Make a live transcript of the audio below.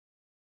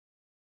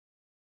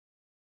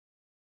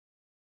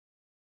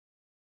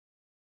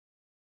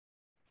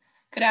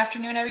Good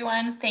afternoon,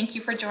 everyone. Thank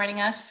you for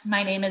joining us.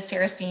 My name is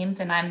Sarah Seams,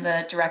 and I'm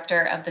the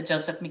director of the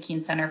Joseph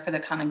McKeen Center for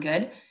the Common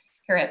Good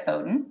here at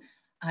Bowdoin.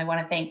 I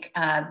want to thank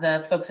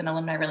the folks in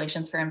Alumni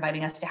Relations for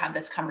inviting us to have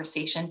this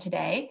conversation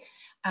today.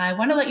 I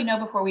want to let you know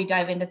before we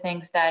dive into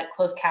things that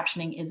closed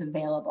captioning is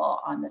available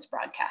on this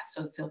broadcast,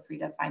 so feel free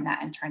to find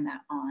that and turn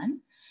that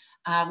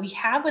on. We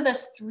have with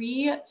us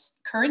 3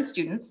 current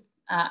students,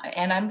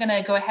 and I'm going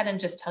to go ahead and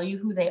just tell you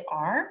who they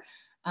are.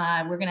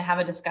 We're going to have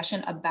a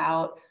discussion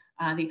about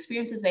the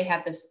experiences they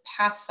had this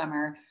past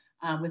summer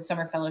with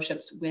summer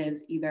fellowships with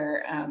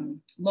either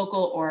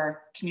local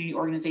or community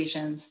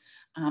organizations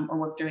or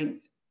work doing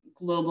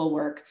global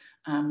work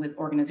with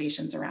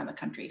organizations around the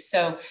country.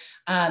 So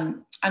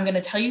I'm going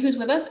to tell you who's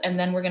with us, and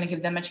then we're going to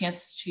give them a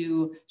chance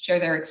to share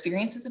their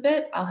experiences a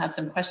bit. I'll have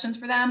some questions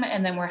for them,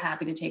 and then we're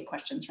happy to take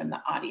questions from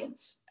the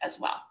audience as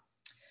well.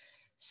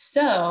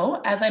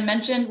 So, as I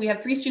mentioned, we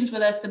have 3 students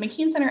with us. The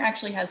McKeen Center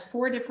actually has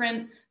 4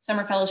 different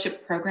summer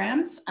fellowship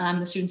programs.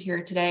 The students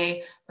here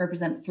today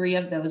represent 3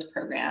 of those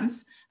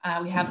programs.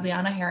 We have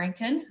Lianna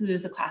Harrington, who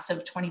is a class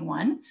of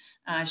 21.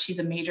 She's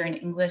a major in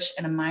English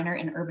and a minor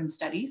in urban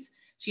studies.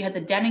 She had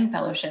the Denning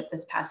Fellowship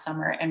this past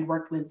summer and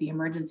worked with the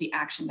Emergency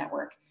Action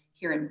Network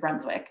here in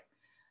Brunswick.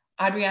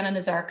 Adriana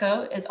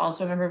Nazarko is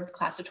also a member of the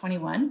class of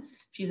 21.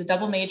 She's a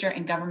double major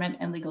in government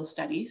and legal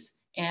studies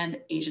and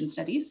Asian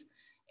studies.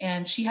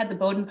 And she had the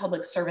Bowdoin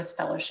Public Service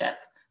Fellowship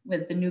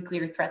with the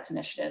Nuclear Threats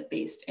Initiative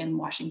based in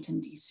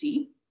Washington,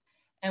 D.C.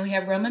 And we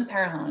have Roman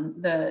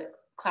Parajon, the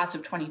class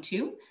of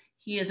 22.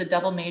 He is a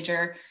double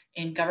major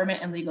in government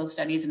and legal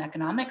studies and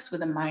economics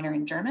with a minor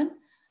in German.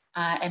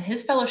 And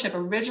his fellowship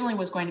originally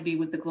was going to be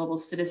with the Global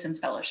Citizens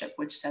Fellowship,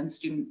 which sends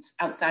students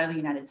outside of the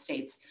United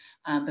States.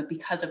 But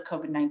because of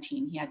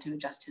COVID-19, he had to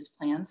adjust his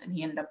plans, and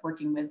he ended up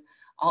working with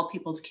All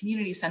People's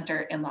Community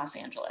Center in Los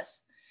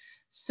Angeles.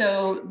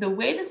 So the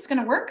way this is going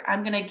to work,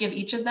 I'm going to give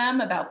each of them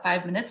about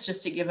 5 minutes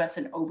just to give us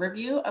an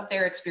overview of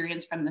their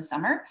experience from the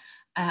summer.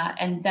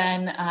 And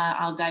then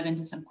I'll dive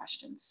into some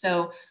questions.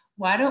 So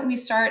why don't we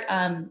start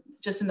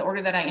just in the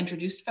order that I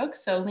introduced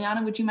folks. So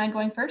Lianna, would you mind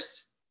going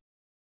first?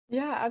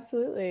 Yeah,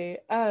 absolutely.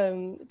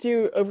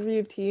 Do overview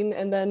of teen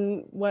and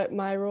then what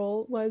my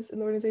role was in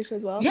the organization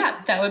as well?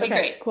 Yeah, that would be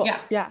great. Cool.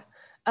 Yeah.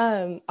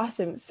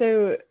 Awesome.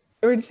 So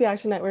Emergency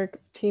Action Network,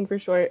 teen for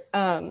short,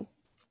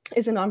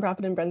 is a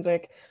nonprofit in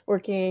Brunswick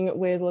working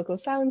with local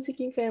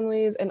asylum-seeking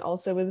families and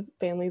also with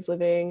families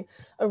living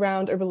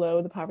around or below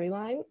the poverty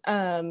line.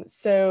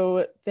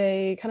 So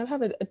they kind of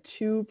have a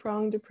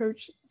 2-pronged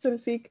approach, so to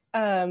speak.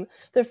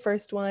 The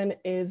first one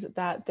is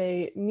that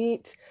they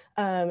meet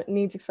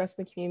needs expressed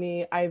in the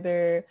community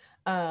either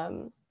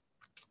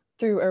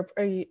through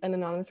an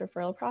anonymous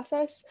referral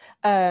process,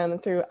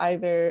 through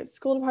either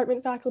school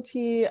department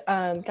faculty,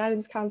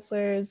 guidance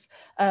counselors.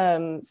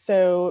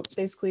 So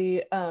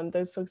basically,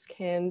 those folks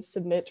can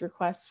submit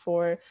requests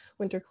for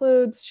winter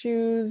clothes,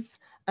 shoes.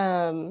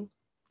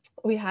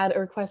 We had a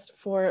request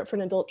for an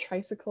adult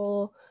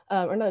tricycle,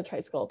 or not a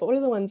tricycle, but what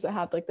are the ones that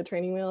have like the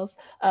training wheels?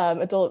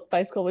 Adult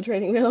bicycle with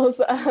training wheels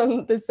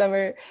this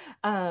summer.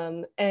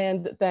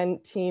 And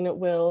then teen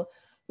will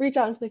reach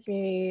out into the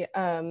community,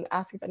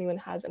 ask if anyone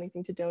has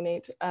anything to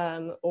donate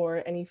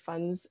or any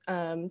funds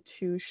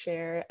to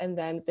share, and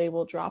then they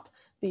will drop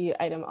the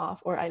item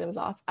off or items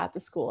off at the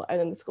school, and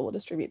then the school will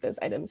distribute those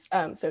items.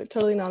 So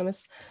totally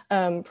anonymous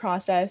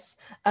process.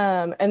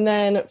 And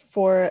then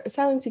for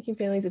asylum-seeking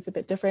families, it's a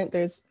bit different.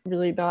 There's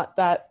really not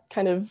that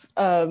kind of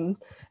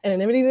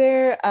anonymity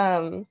there.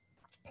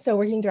 So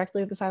working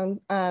directly with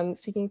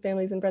asylum-seeking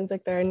families in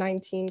Brunswick, there are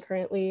 19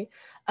 currently,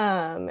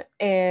 and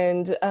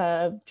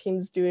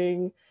teams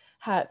doing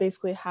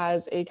basically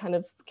has a kind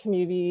of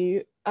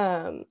community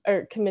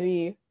or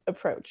committee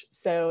approach.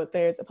 So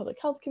there's a public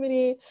health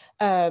committee,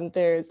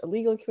 there's a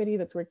legal committee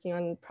that's working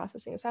on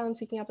processing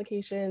asylum-seeking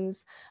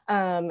applications,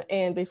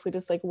 and basically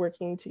just like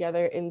working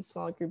together in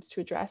small groups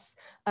to address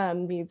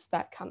needs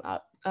that come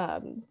up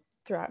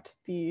throughout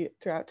the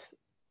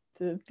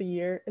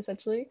year,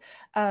 essentially,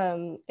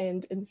 and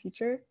in the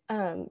future.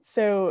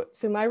 So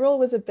my role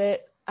was a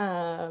bit,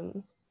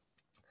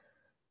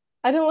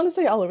 I don't want to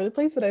say all over the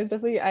place, but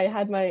I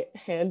had my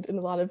hand in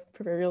a lot of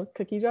proverbial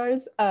cookie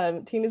jars.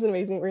 Teen is an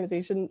amazing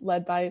organization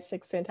led by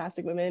 6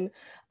 fantastic women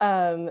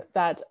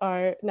that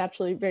are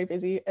naturally very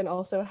busy and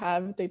also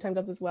have daytime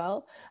jobs as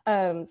well.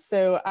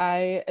 So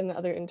I and the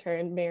other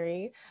intern,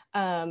 Mary,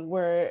 we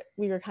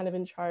were kind of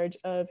in charge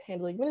of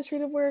handling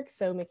administrative work.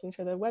 So making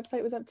sure the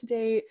website was up to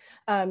date,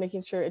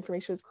 making sure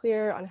information was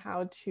clear on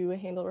how to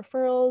handle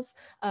referrals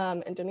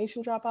and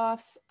donation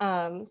drop-offs.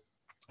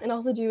 And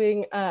also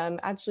doing,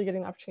 actually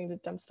getting the opportunity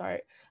to jumpstart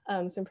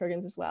some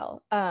programs as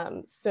well.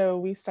 So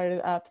we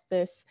started up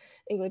this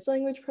English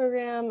language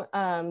program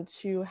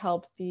to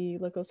help the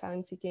local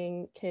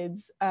asylum-seeking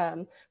kids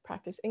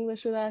practice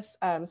English with us.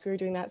 So we were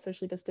doing that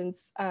socially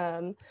distanced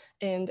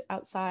and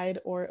outside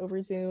or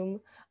over Zoom.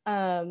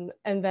 And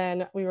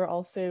then we were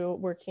also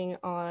working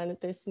on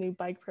this new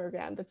bike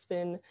program that's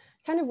been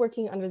kind of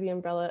working under the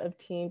umbrella of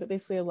TEAM, but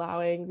basically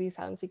allowing the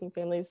asylum-seeking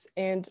families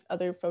and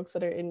other folks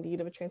that are in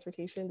need of a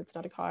transportation that's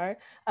not a car,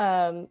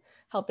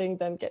 helping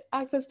them get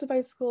access to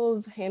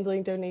bicycles,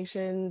 handling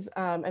donations,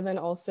 and then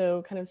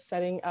also kind of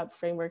setting up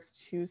frameworks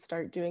to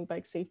start doing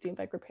bike safety and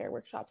bike repair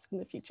workshops in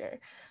the future.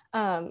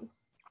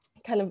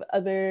 Our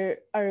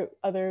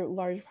other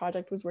large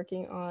project was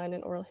working on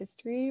an oral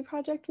history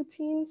project with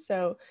teens.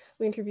 So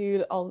we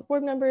interviewed all the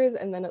board members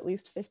and then at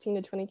least 15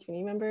 to 20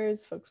 community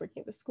members, folks working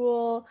at the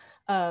school,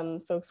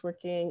 folks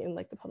working in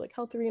like the public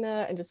health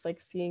arena, and just like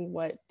seeing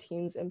what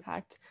teens'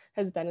 impact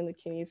has been in the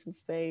community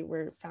since they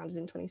were founded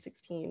in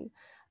 2016.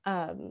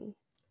 And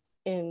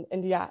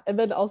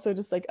then also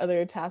just like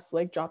other tasks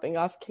like dropping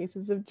off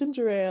cases of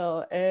ginger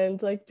ale and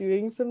like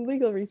doing some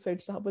legal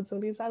research to help with some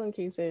of the asylum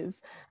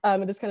cases,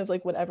 and just kind of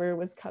like whatever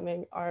was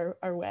coming our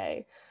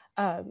way.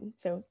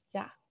 So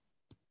yeah.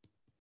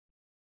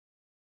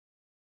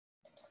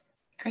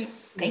 Great,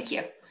 thank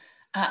you.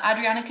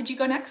 Adriana, could you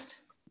go next?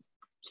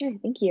 Sure,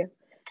 thank you.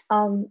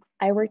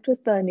 I worked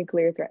with the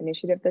Nuclear Threat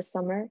Initiative this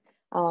summer.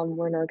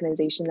 We're an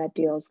organization that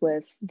deals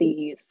with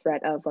the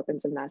threat of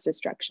weapons of mass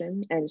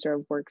destruction and sort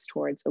of works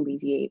towards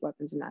alleviate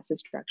weapons of mass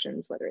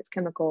destructions, whether it's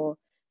chemical,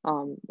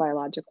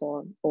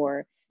 biological,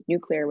 or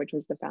nuclear, which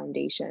was the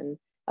foundation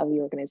of the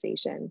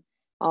organization.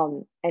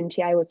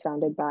 NTI was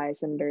founded by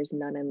Senators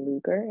Nunn and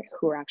Lugar,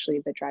 who are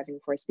actually the driving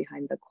force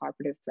behind the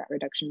Cooperative Threat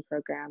Reduction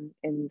Program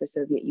in the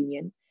Soviet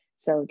Union.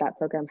 So that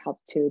program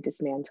helped to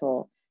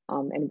dismantle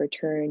and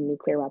return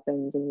nuclear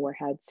weapons and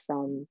warheads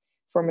from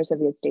former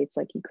Soviet states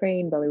like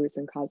Ukraine, Belarus,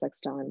 and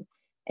Kazakhstan.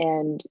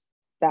 And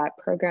that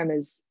program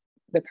is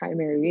the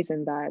primary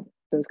reason that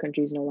those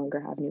countries no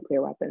longer have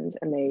nuclear weapons,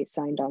 and they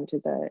signed on to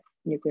the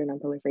Nuclear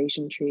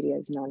Non-Proliferation Treaty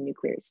as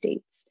non-nuclear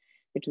states,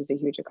 which was a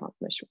huge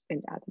accomplishment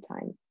at the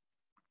time.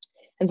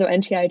 And so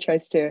NTI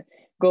tries to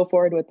go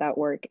forward with that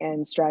work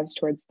and strives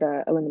towards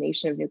the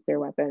elimination of nuclear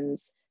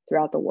weapons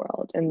throughout the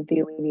world and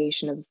the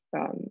alleviation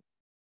of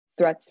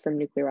threats from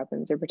nuclear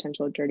weapons or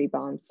potential dirty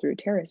bombs through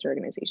terrorist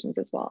organizations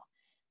as well.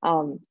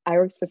 I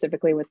work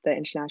specifically with the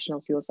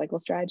International Fuel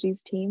Cycle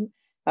Strategies team,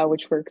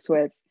 which works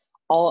with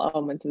all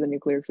elements of the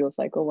nuclear fuel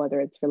cycle,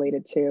 whether it's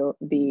related to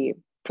the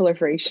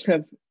proliferation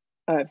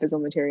of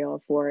fissile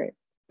material for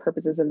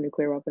purposes of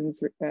nuclear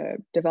weapons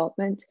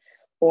development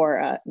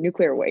or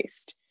nuclear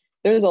waste.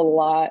 There's a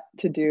lot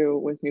to do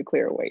with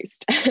nuclear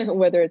waste,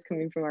 whether it's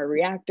coming from our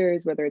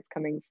reactors, whether it's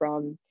coming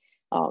from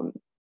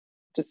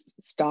just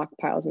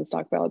stockpiles and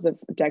stockpiles of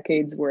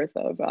decades worth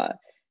of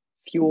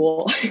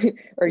fuel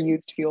or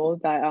used fuel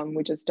that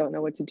we just don't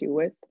know what to do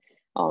with.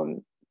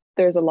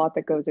 There's a lot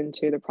that goes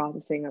into the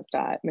processing of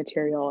that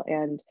material,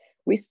 and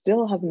we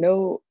still have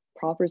no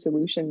proper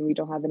solution. We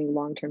don't have any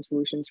long-term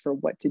solutions for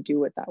what to do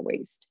with that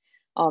waste.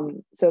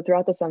 So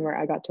throughout the summer,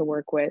 I got to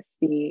work with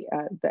the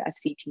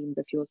FC team,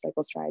 the Fuel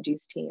Cycle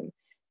Strategies team,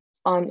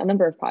 on a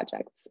number of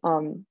projects.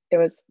 It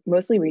was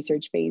mostly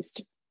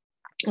research-based,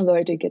 although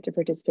I did get to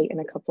participate in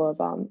a couple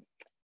of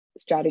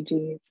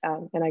strategies,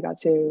 and I got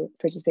to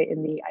participate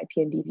in the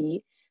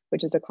IPNDV,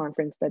 which is a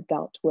conference that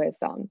dealt with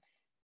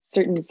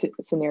certain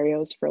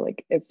scenarios for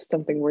like if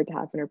something were to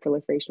happen or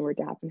proliferation were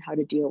to happen, how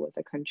to deal with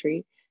a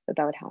country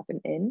that would happen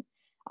in.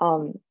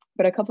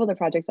 But a couple of the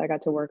projects I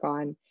got to work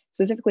on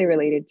specifically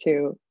related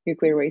to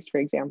nuclear waste, for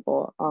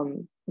example,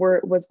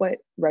 was what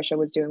Russia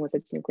was doing with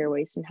its nuclear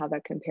waste and how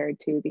that compared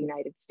to the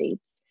United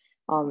States.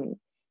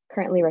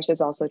 Currently, Russia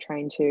is also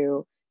trying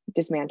to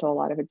dismantle a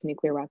lot of its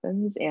nuclear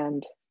weapons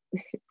and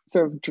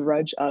sort of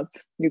drudge up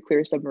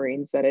nuclear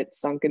submarines that it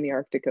sunk in the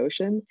Arctic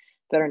Ocean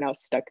that are now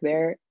stuck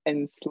there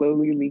and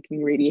slowly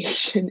leaking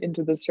radiation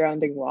into the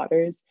surrounding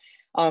waters,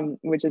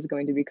 which has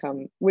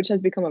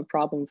become a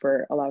problem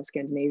for a lot of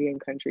Scandinavian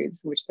countries,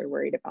 which they're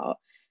worried about,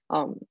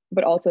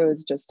 but also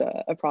is just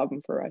a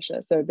problem for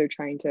Russia. So they're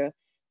trying to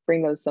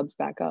bring those subs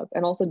back up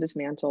and also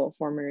dismantle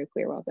former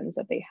nuclear weapons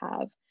that they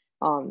have,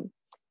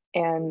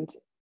 and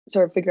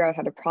sort of figure out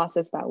how to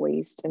process that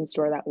waste and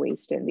store that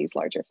waste in these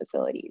larger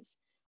facilities.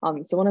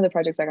 So one of the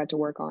projects I got to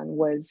work on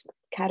was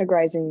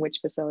categorizing which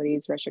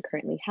facilities Russia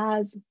currently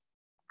has,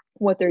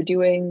 what they're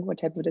doing, what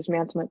type of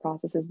dismantlement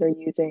processes they're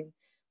using,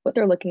 what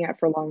they're looking at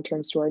for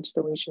long-term storage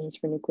solutions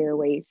for nuclear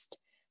waste,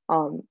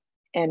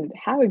 and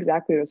how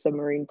exactly the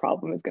submarine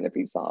problem is going to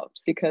be solved,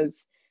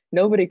 because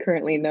nobody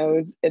currently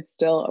knows. It's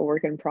still a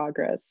work in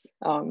progress.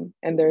 And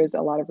there's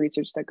a lot of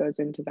research that goes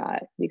into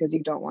that because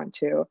you don't want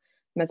to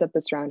mess up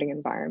the surrounding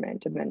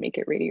environment and then make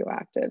it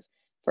radioactive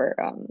for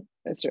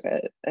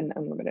an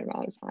unlimited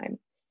amount of time.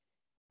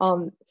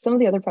 Some of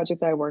the other projects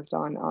that I worked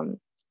on,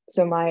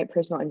 so my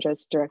personal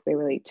interests directly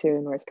relate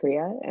to North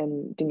Korea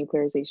and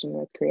denuclearization in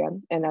North Korea.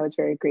 And I was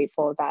very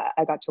grateful that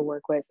I got to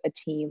work with a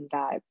team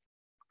that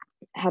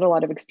had a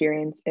lot of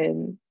experience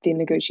in the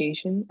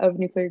negotiation of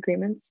nuclear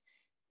agreements.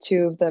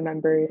 Two of the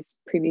members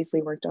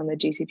previously worked on the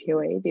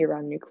JCPOA, the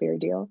Iran nuclear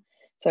deal.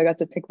 So I got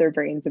to pick their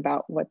brains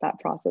about what that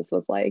process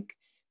was like,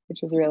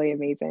 which was really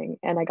amazing.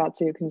 And I got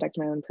to conduct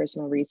my own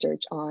personal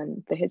research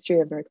on the history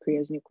of North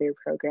Korea's nuclear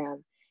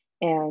program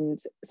and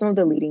some of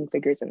the leading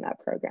figures in that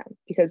program,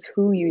 because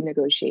who you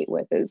negotiate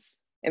with is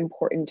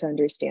important to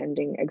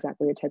understanding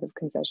exactly the type of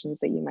concessions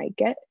that you might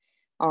get.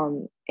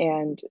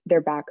 And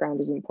their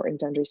background is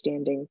important to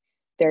understanding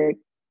their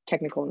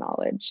technical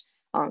knowledge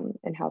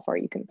and how far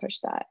you can push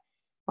that.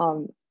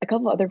 A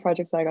couple of other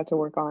projects that I got to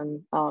work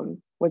on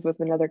was with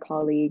another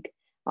colleague.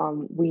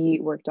 We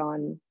worked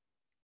on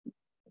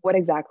what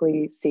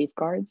exactly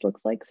safeguards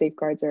looks like.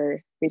 Safeguards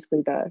are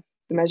basically the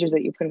measures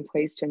that you put in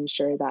place to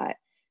ensure that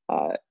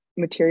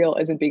material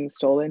isn't being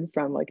stolen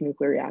from like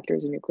nuclear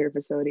reactors or nuclear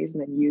facilities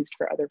and then used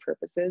for other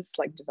purposes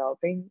like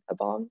developing a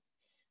bomb.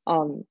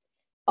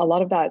 A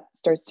lot of that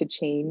starts to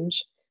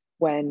change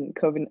when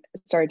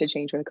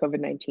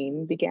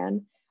COVID-19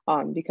 began,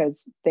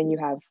 because then you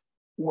have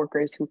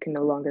workers who can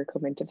no longer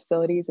come into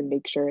facilities and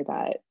make sure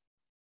that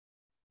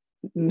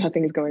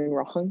nothing is going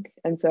wrong.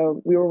 And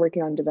so we were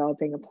working on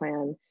developing a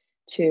plan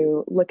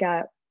to look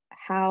at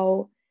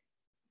how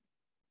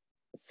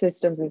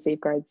systems and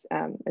safeguards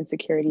and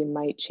security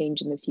might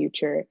change in the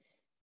future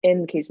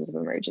in cases of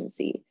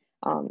emergency,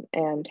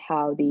 and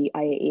how the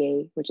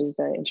IAEA, which is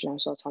the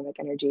International Atomic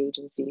Energy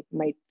Agency,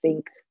 might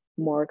think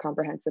more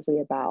comprehensively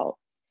about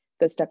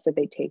the steps that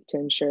they take to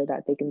ensure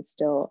that they can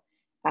still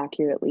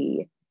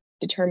accurately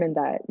determine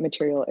that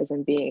material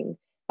isn't being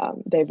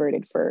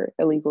diverted for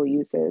illegal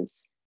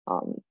uses,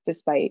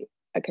 despite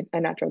a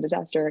natural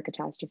disaster, a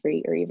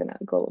catastrophe, or even a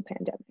global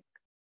pandemic.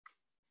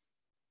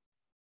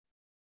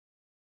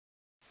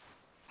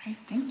 All right,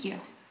 thank you.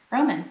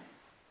 Roman.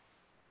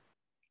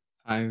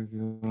 Hi,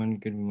 everyone.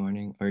 Good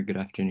morning or good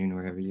afternoon,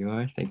 wherever you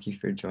are. Thank you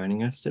for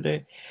joining us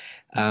today.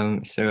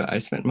 So I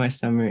spent my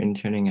summer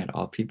interning at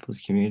All People's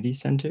Community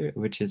Center,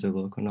 which is a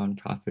local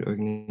nonprofit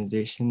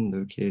organization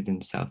located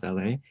in South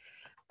LA.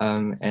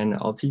 And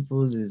All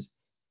People's is,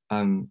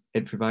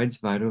 it provides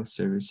vital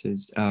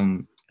services,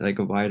 like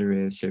a wide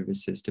array of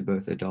services to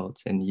both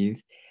adults and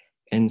youth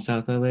in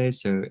South LA.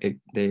 So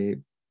they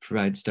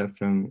provide stuff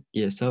from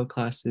ESL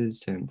classes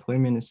to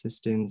employment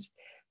assistance,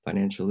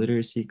 financial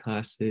literacy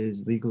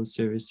classes, legal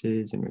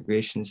services,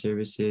 immigration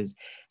services,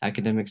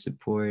 academic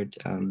support,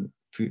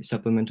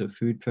 supplemental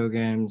food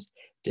programs,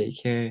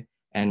 daycare,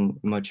 and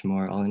much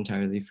more, all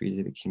entirely free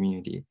to the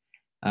community.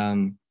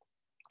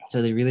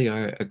 So they really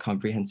are a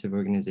comprehensive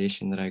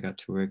organization that I got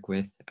to work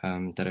with,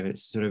 that are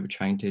sort of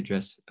trying to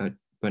address a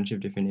bunch of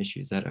different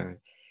issues that are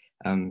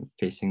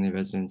facing the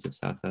residents of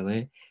South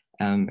LA.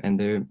 And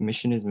their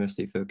mission is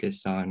mostly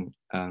focused on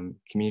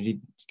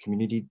community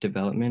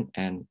development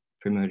and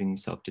promoting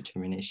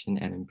self-determination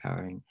and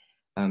empowering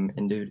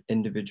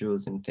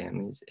individuals and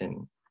families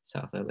in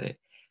South LA.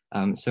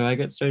 So I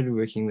got started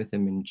working with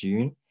them in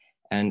June,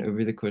 and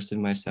over the course of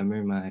my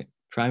summer, my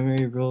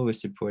primary role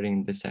was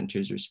supporting the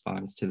center's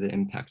response to the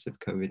impacts of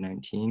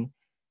COVID-19,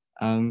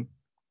 to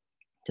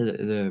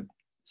the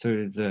sort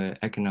of the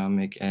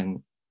economic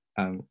and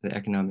the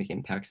economic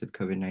impacts of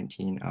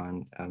COVID-19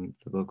 on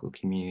the local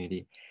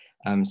community.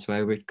 So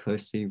I worked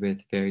closely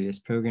with various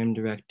program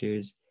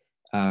directors,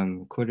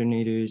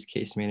 coordinators,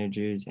 case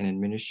managers, and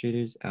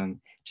administrators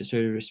to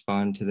sort of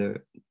respond to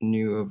the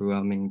new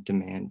overwhelming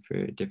demand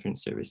for different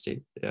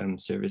services.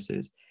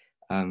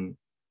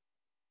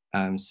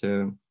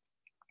 So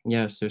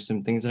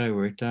some things that I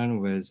worked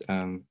on was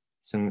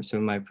some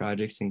of my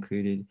projects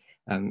included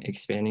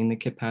expanding the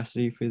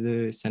capacity for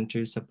the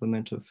center's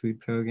supplemental food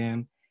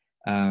program,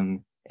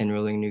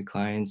 enrolling new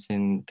clients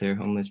in their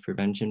homeless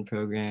prevention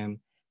program,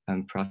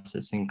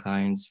 processing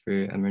clients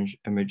for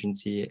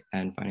emergency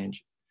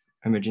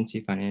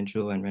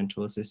financial and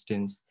rental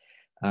assistance,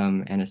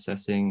 and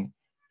assessing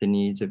the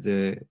needs of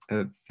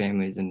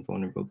families and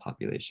vulnerable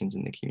populations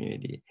in the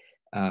community.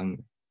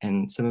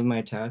 And some of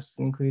my tasks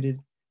included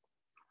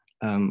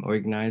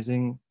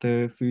organizing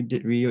the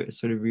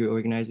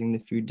reorganizing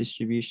the food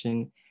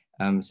distribution,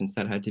 since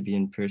that had to be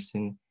in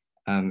person,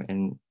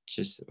 and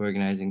just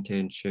organizing to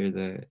ensure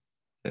the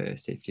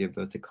safety of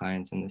both the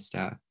clients and the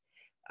staff.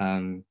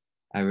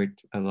 I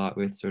worked a lot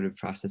with sort of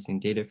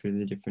processing data for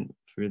the different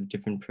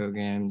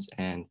programs,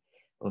 and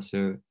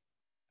also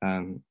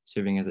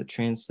serving as a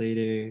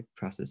translator,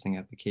 processing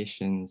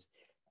applications.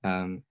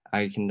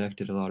 I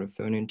conducted a lot of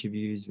phone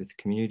interviews with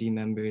community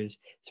members,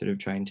 sort of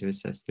trying to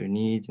assess their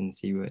needs and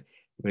see what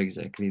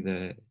exactly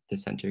the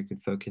center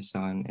could focus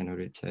on in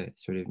order to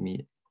sort of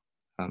meet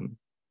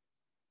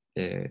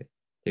their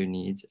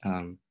needs.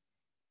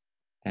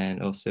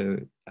 And also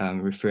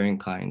referring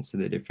clients to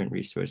the different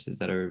resources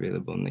that are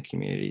available in the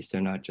community. So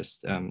not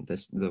just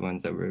the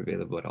ones that were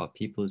available at All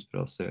People's, but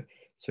also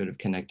sort of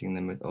connecting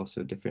them with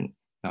also different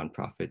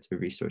nonprofits or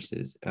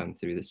resources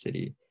through the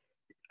city.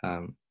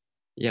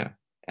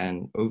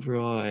 And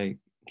overall, I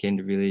gained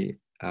a really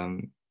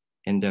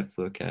in-depth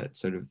look at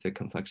sort of the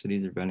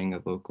complexities of running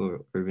a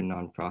local urban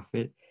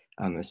nonprofit,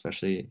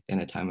 especially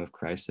in a time of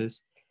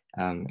crisis,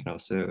 and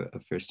also a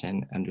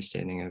firsthand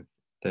understanding of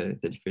the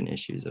different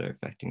issues that are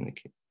affecting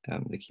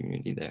the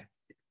community there.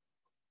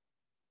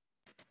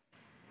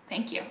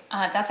 Thank you.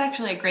 That's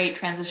actually a great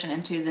transition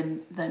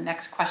into the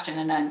next question,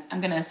 and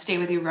I'm going to stay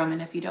with you,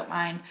 Roman, if you don't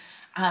mind.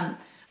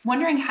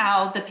 Wondering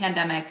how the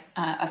pandemic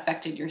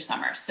affected your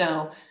summer.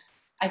 So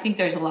I think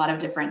there's a lot of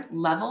different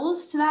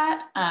levels to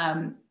that.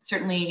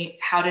 Certainly,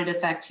 how did it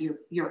affect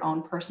your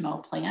own personal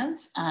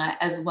plans,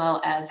 as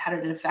well as how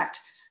did it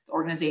affect the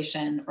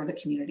organization or the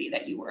community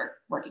that you were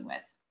working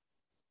with?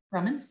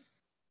 Roman?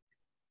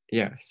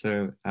 Yeah,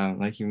 so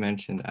like you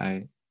mentioned,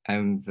 I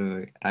am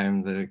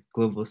the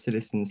Global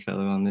Citizens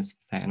Fellow on this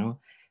panel.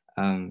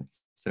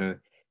 So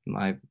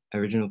my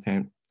original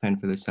plan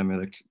for the summer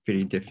looked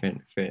pretty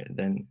different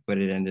than what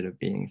it ended up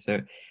being.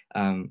 So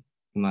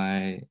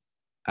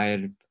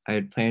I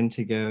had planned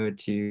to go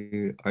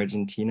to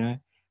Argentina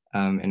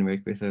and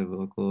work with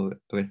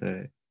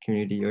a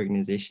community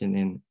organization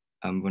in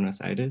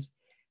Buenos Aires.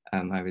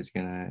 I was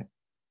gonna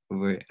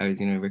work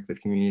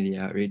with community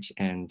outreach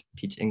and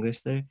teach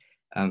English there.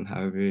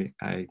 However,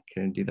 I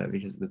couldn't do that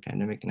because of the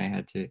pandemic, and I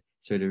had to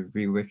sort of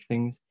rework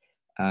things.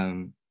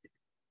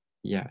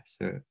 Yeah,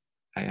 so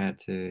I had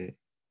to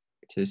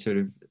sort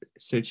of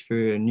search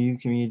for a new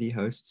community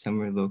host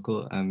somewhere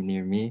local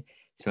near me.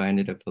 So I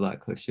ended up a lot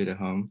closer to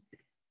home.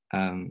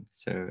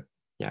 So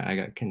yeah,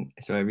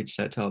 I reached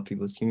out to All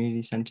People's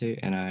Community Center,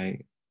 and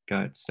I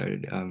got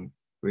started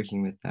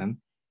working with them.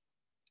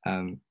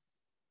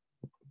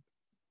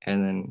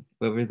 And then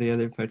what were the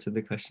other parts of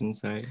the question?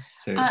 Sorry.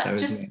 So that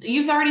was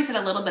you've already said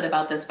a little bit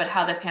about this, but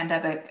how the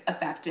pandemic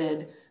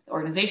affected the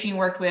organization you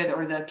worked with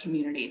or the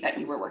community that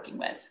you were working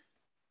with.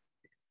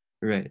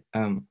 Right.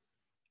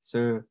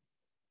 So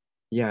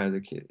yeah,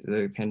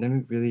 the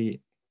pandemic really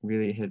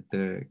hit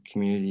the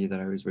community that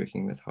I was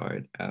working with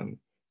hard.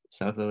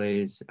 South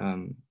LA is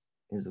a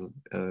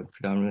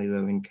predominantly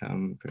low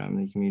income,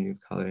 predominantly community of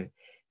color.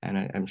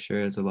 And I'm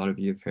sure, as a lot of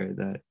you have heard,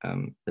 that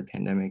the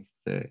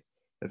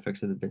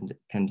effects of the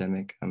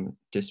pandemic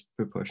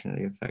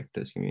disproportionately affect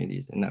those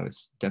communities. And that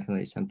was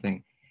definitely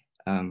something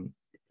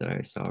that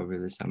I saw over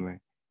the summer.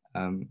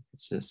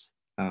 It's just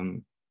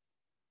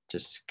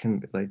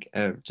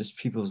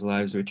people's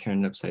lives were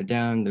turned upside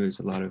down. There was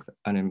a lot of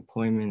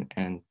unemployment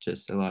and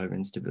just a lot of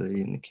instability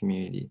in the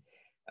community.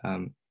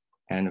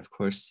 And of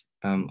course,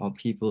 All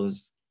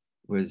Peoples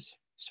was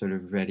sort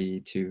of ready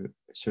to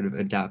sort of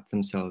adapt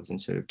themselves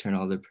and sort of turn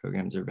all their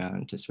programs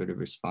around to sort of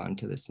respond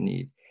to this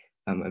need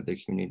of their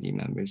community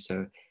members.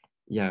 So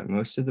yeah,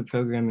 most of the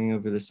programming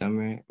over the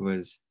summer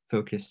was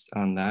focused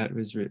on that,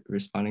 was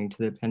responding to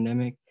the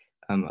pandemic.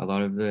 A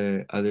lot of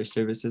the other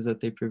services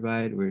that they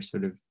provide were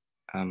sort of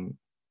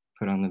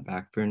put on the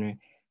back burner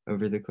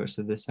over the course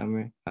of the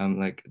summer.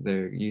 Like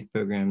their youth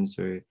programs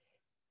were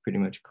pretty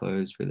much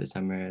closed for the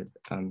summer.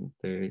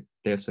 They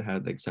also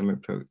had like summer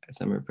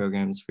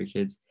programs for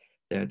kids.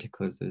 They had to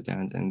close those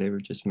down, and they were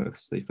just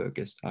mostly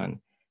focused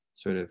on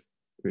sort of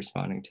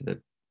responding to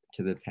the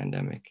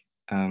pandemic.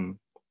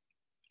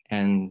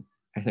 And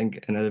I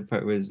think another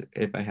part was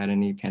if I had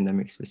any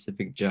pandemic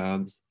specific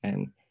jobs,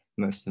 and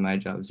most of my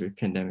jobs were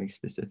pandemic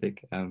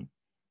specific.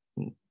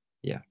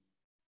 Yeah.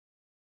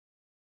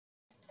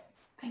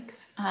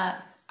 Thanks.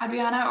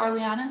 Adriana or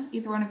Lianna,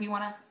 either one of you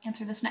want to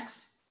answer this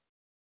next?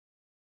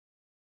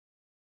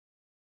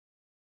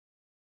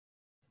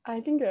 I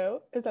can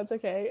go, if that's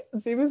okay.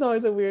 Zoom is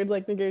always a weird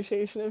like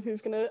negotiation of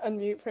who's gonna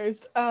unmute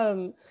first.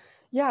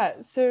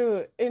 Yeah,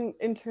 so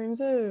in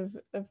terms of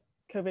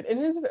COVID, in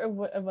terms of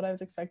what I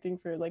was expecting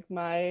for like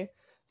my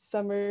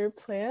summer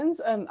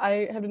plans,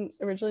 I had been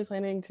originally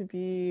planning to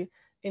be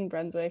in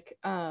Brunswick,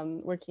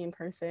 working in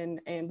person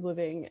and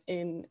living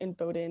in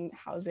Bowdoin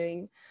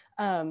housing.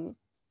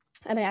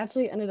 And I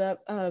actually ended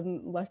up,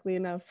 luckily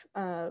enough,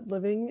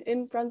 living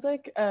in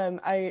Brunswick.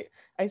 I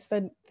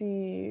spent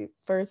the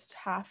first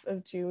half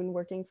of June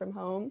working from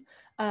home,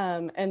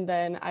 and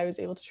then I was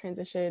able to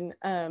transition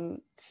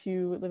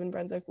to live in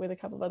Brunswick with a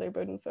couple of other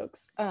Bowdoin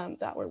folks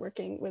that were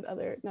working with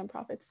other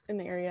nonprofits in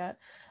the area.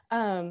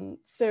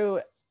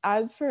 So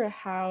as for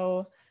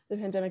how the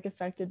pandemic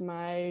affected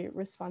my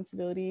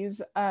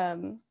responsibilities,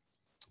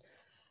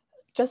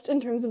 just in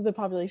terms of the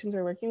populations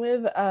we're working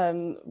with,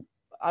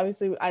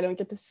 obviously, I don't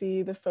get to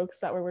see the folks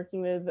that we're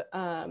working with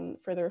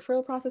for the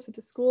referral process at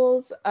the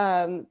schools,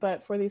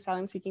 but for the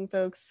asylum-seeking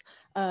folks,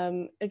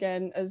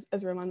 again,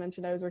 as Roman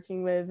mentioned, I was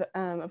working with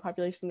a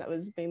population that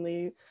was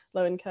mainly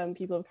low-income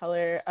people of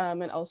color,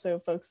 and also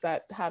folks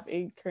that have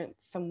a current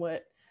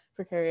somewhat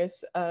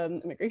precarious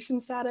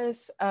immigration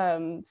status.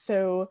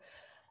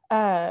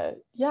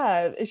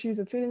 Yeah, issues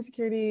with food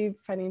insecurity,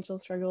 financial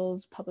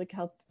struggles, public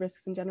health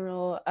risks in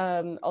general.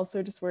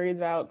 Also just worries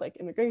about like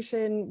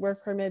immigration,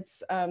 work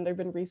permits. There have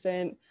been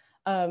recent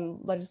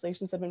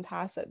legislations that have been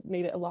passed that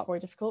made it a lot more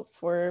difficult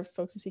for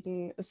folks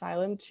seeking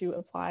asylum to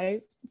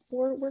apply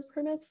for work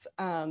permits.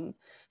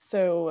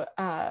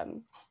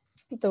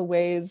 The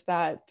ways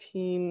that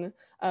team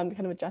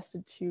kind of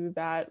adjusted to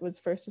that was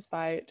first just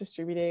by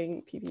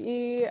distributing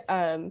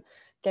PPE,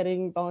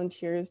 getting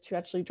volunteers to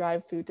actually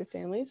drive food to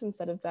families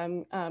instead of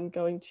them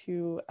going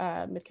to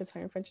MidCoast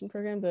Fire Prevention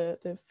Program,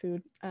 the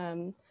food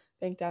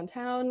bank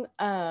downtown.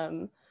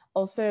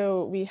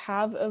 Also, we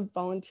have a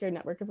volunteer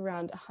network of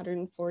around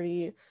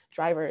 140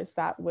 drivers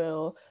that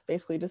will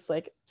basically just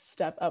like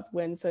step up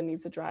when someone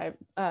needs a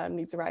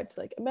ride to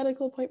like a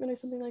medical appointment or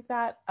something like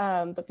that.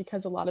 But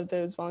because a lot of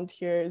those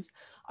volunteers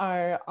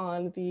are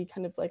on the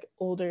kind of like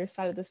older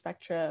side of the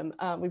spectrum,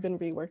 we've been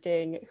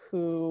reworking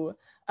who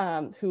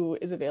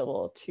is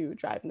available to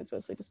drive, and it's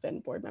mostly just been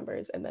board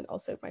members and then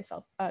also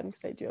myself,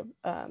 because I do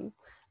have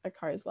a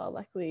car as well,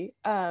 luckily.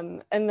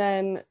 And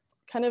then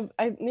kind of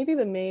maybe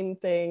the main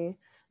thing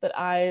that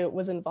I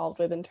was involved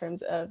with in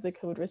terms of the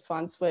COVID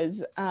response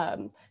was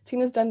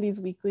Tina's done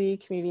these weekly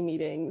community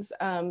meetings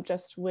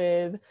just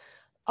with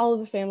all of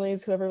the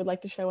families, whoever would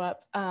like to show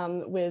up,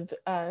 with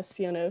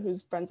Siona,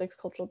 who's Brunswick's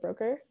cultural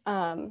broker.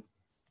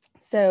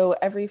 So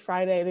every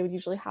Friday they would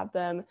usually have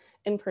them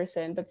in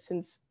person, but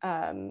since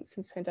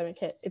pandemic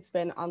hit, it's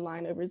been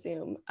online over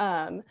Zoom.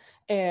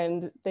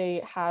 And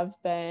they have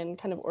been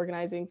kind of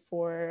organizing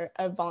for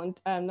not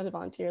a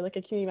volunteer, like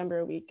a community member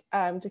a week,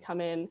 to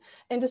come in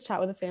and just chat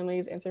with the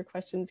families, answer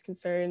questions,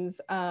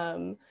 concerns.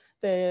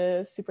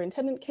 The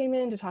superintendent came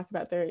in to talk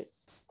about their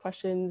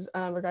questions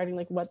regarding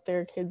like what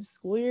their kids'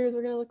 school years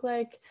were going to look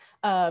like.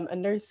 A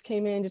nurse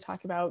came in to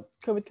talk about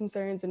COVID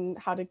concerns and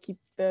how to keep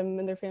them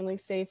and their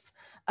families safe.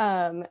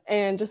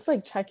 And just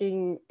like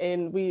checking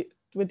in, we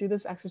would do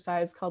this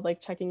exercise called like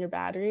checking your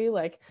battery,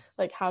 like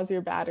how's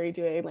your battery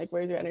doing, like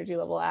where's your energy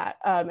level at,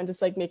 and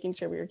just like making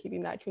sure we were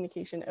keeping that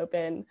communication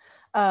open.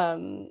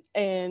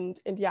 And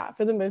yeah,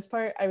 for the most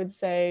part, I would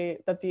say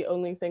that the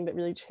only thing that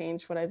really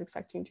changed what I was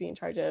expecting to be in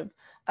charge of,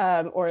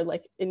 or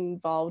like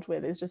involved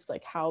with, is just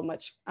like how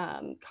much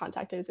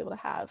contact I was able to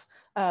have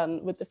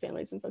with the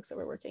families and folks that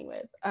we're working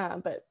with.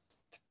 But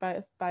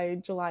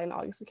by July and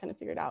August, we kind of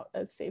figured out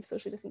a safe,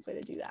 socially distanced way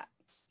to do that.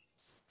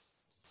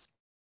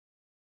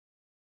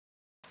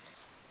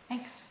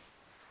 Thanks.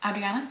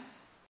 Adriana?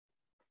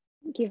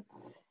 Thank you.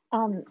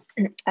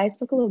 I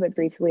spoke a little bit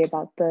briefly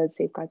about the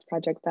Safeguards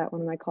project that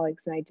one of my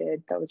colleagues and I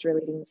did that was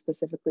relating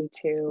specifically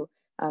to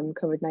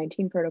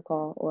COVID-19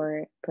 protocol,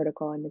 or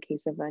protocol in the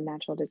case of a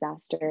natural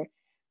disaster.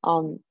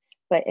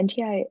 But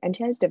NTI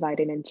is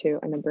divided into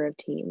a number of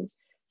teams.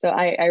 So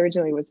I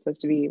originally was supposed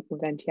to be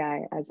with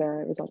NTI as a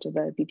result of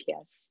the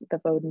BPS, the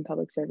Bowdoin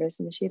Public Service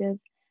Initiative,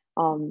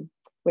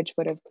 which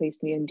would have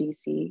placed me in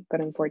DC. But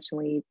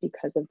unfortunately,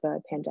 because of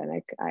the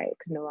pandemic, I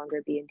could no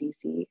longer be in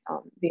DC.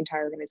 The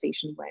entire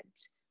organization went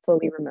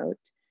fully remote.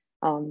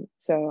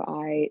 So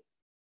I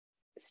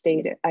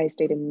stayed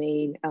in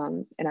Maine,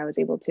 and I was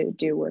able to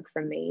do work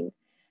from Maine.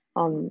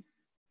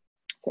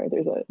 Sorry,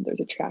 there's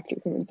a tractor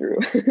coming through.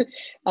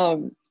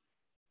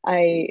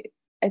 I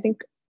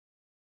think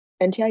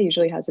NTI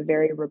usually has a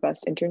very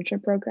robust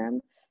internship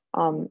program,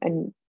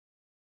 and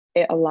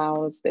it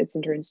allows its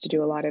interns to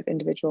do a lot of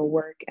individual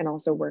work and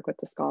also work with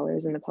the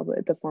scholars and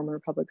the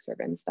former public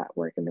servants that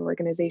work in the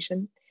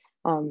organization.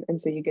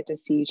 And so you get to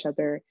see each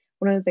other.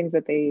 One of the things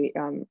that they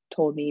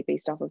told me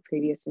based off of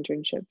previous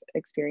internship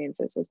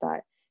experiences was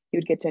that you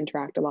would get to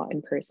interact a lot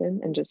in person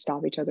and just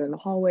stop each other in the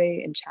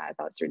hallway and chat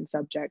about certain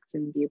subjects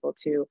and be able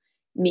to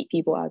meet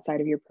people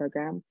outside of your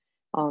program.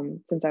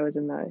 Since I was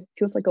in the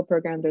fuel cycle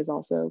program, there's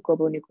also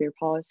global nuclear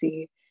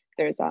policy.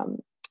 There's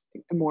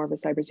more of a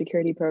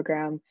cybersecurity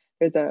program.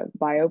 There's a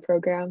bio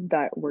program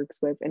that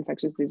works with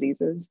infectious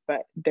diseases,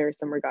 but their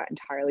summer got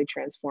entirely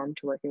transformed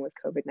to working with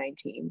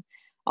COVID-19.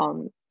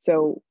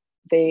 So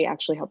they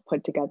actually helped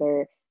put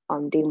together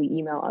daily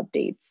email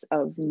updates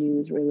of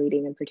news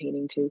relating and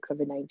pertaining to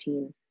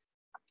COVID-19,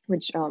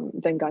 which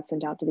then got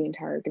sent out to the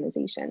entire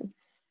organization.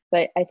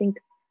 But I think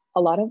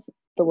a lot of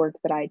the work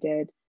that I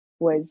did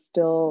was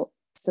still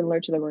similar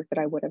to the work that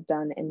I would have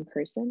done in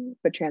person,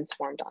 but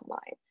transformed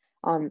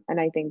online. And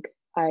I think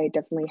I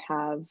definitely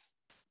have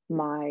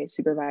my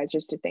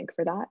supervisors to thank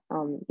for that,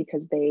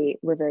 because they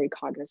were very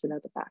cognizant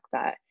of the fact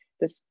that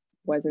this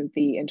wasn't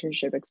the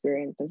internship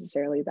experience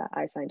necessarily that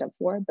I signed up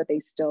for, but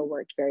they still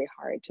worked very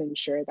hard to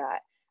ensure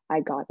that I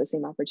got the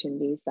same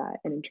opportunities that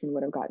an intern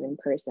would have gotten in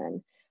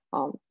person,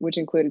 which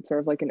included sort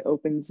of like an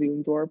open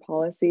Zoom door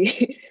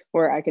policy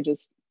where I could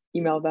just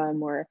email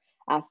them or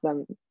ask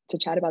them to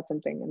chat about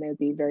something, and they would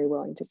be very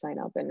willing to sign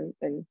up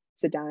and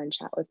sit down and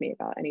chat with me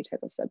about any type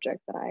of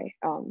subject that I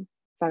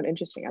found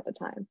interesting at the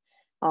time.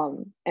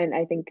 And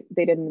I think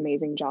they did an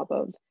amazing job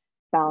of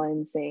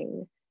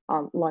balancing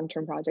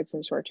long-term projects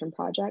and short-term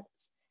projects,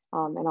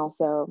 and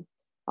also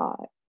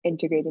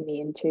integrating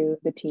me into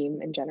the team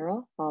in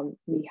general.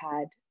 We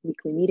had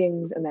weekly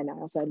meetings, and then I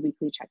also had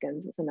weekly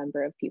check-ins with a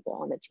number of people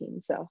on the team.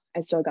 So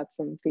I still got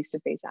some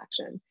face-to-face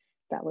action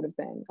that would have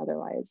been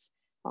otherwise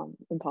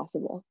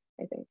impossible,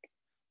 I think.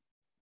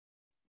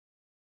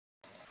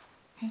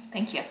 Okay,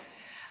 thank you.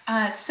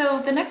 So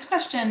the next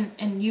question,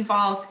 and you've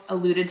all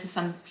alluded to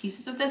some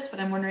pieces of this, but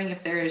I'm wondering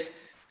if there's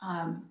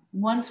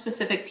one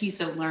specific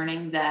piece of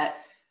learning that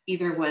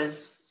either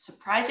was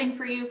surprising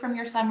for you from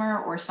your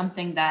summer or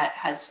something that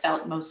has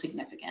felt most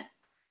significant.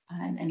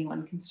 And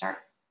anyone can start.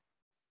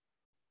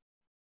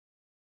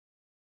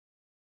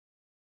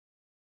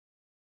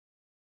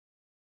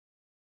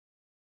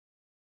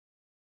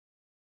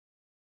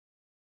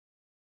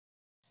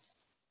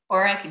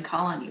 Or I can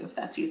call on you if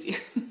that's easier.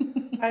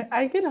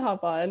 I can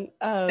hop on.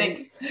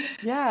 Thanks.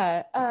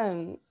 Yeah.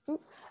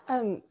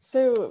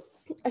 So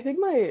I think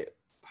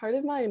part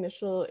of my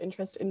initial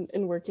interest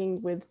in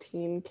working with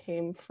teen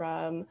came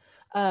from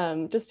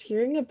just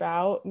hearing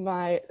about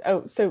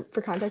so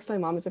for context, my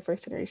mom is a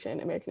first generation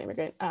American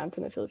immigrant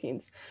from the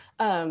Philippines.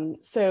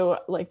 So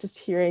like just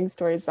hearing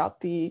stories about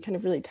the kind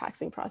of really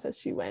taxing process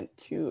she went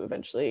to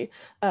eventually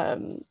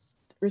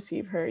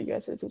receive her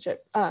US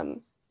citizenship.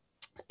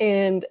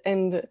 And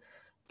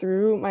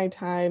through my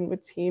time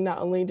with teen, not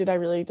only did I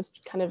really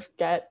just kind of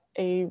get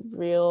a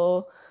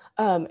real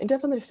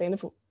in-depth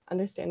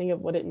understanding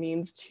of what it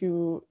means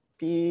to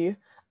be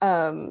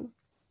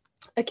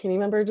a community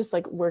member, just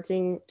like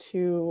working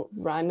to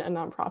run a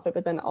nonprofit,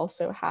 but then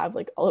also have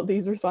like all of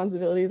these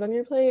responsibilities on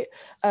your plate.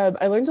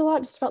 I learned a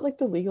lot just about like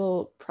the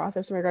legal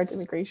process in regards to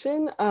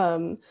immigration.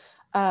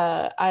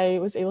 I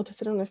was able to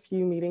sit on a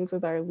few meetings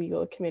with our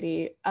legal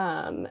committee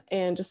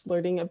and just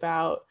learning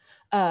about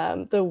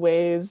the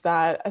ways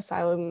that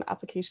asylum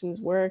applications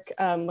work,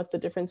 what the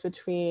difference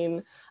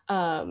between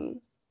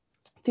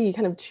the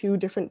kind of two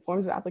different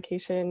forms of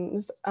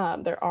applications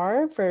there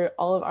are for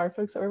all of our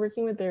folks that we're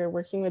working with. They're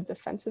working with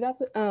defensive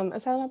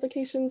asylum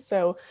applications.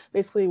 So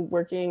basically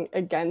working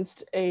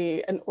against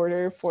an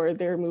order for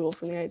their removal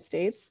from the United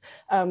States,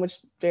 which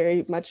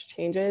very much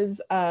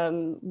changes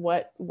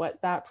what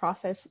that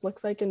process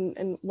looks like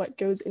and what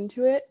goes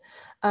into it.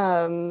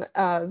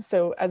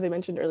 So as I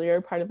mentioned earlier,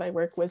 part of my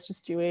work was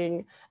just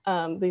doing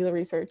legal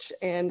research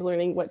and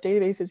learning what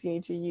databases you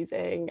need to be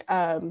using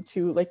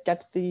to like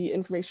get the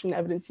information and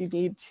evidence you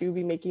need to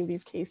be making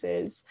these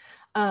cases.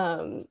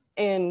 And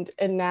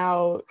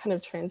now kind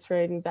of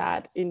transferring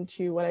that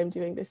into what I'm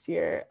doing this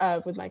year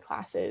with my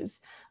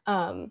classes.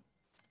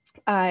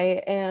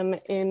 I am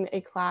in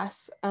a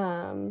class,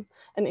 an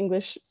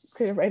English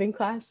creative writing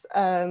class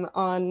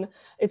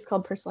it's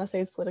called Personal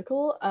Essays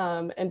Political,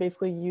 and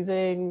basically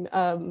using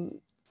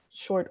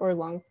short or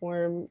long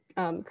form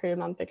creative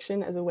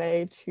nonfiction as a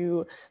way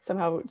to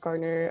somehow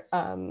garner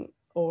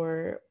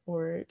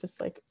or just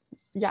like,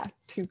 yeah,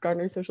 to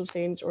garner social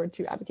change or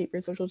to advocate for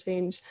social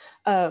change.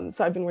 So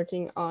I've been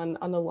working on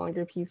a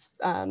longer piece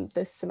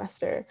this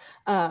semester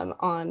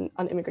on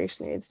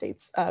immigration in the United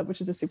States,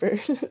 which is a super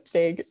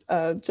vague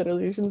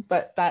generalization,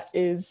 but that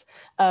is,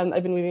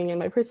 I've been weaving in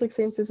my personal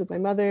experiences with my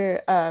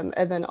mother,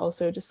 and then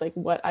also just like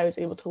what I was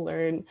able to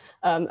learn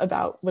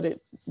about what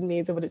it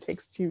means and what it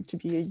takes to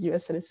be a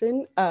US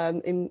citizen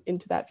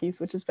into that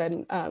piece, which has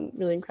been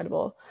really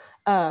incredible.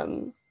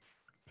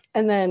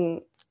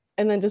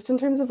 And then just in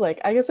terms of like,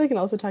 I guess I can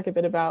also talk a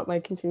bit about my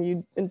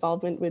continued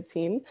involvement with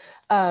teen.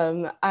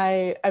 I'm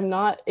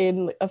not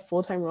in a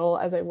full-time role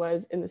as I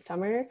was in the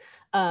summer,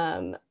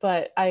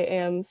 but I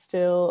am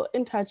still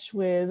in touch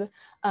with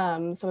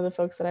some of the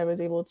folks that I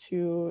was able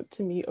to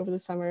meet over the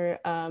summer.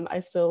 I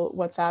still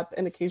WhatsApp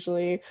and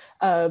occasionally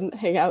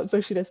hang out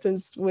social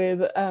distance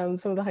with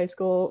some of the high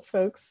school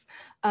folks.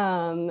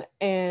 And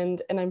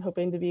I'm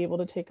hoping to be able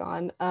to take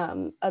on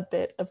a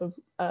bit of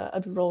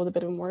a role with a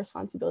bit of more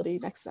responsibility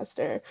next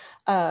semester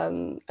at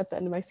the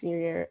end of my senior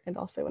year, and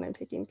also when I'm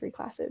taking 3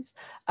 classes.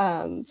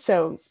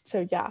 So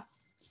yeah.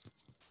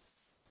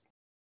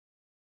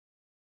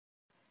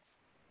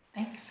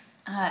 Thanks.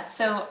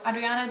 So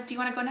Adriana, do you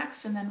want to go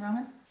next, and then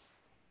Roman?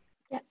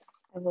 Yes,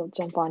 I will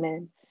jump on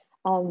in.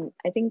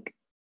 I think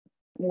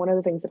one of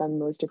the things that I'm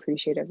most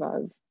appreciative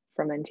of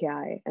from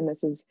NTI, and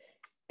this is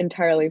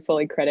entirely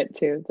fully credit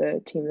to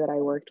the team that I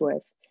worked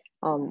with,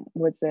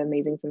 was the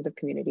amazing sense of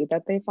community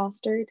that they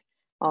fostered.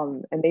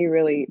 And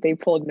they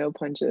pulled no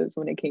punches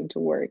when it came to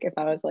work. If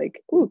I was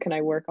like, ooh, can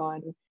I work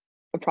on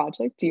a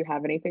project? Do you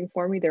have anything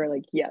for me? They were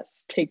like,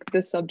 yes, take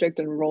this subject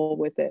and roll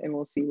with it and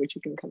we'll see what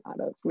you can come out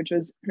of, which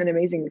was an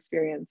amazing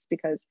experience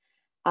because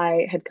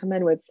I had come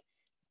in with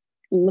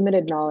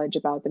limited knowledge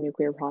about the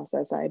nuclear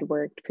process. I had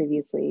worked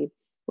previously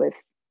with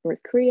North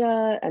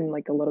Korea and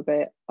like a little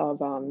bit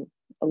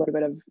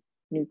of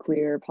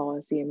nuclear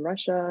policy in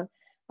Russia,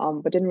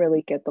 but didn't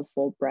really get the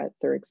full breadth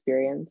or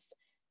experience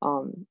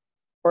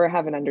or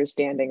have an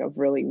understanding of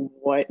really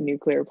what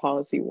nuclear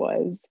policy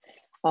was.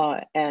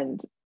 And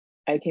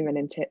I came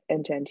into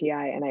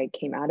NTI, and I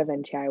came out of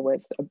NTI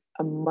with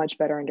a much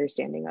better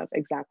understanding of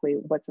exactly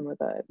what some of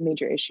the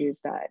major issues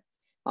that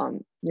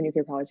the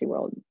nuclear policy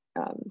world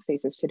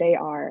faces today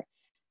are,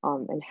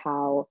 and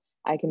how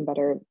I can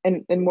better,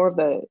 and more of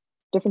the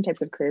different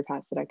types of career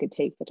paths that I could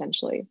take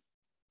potentially.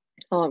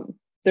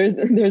 There's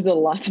a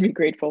lot to be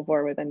grateful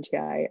for with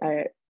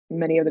NTI.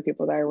 Many of the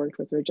people that I worked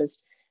with were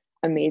just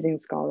amazing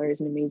scholars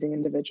and amazing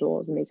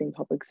individuals, amazing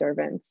public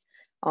servants.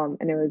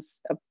 And it was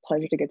a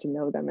pleasure to get to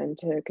know them and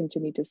to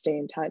continue to stay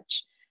in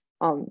touch.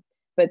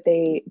 But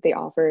they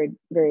offered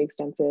very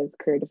extensive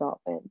career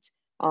development.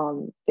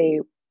 They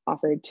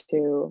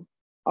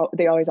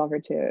always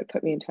offered to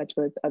put me in touch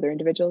with other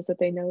individuals that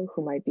they know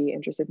who might be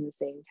interested in the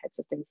same types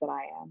of things that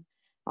I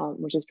am,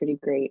 which is pretty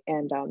great.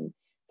 And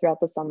throughout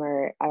the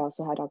summer, I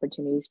also had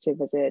opportunities to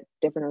visit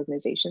different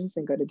organizations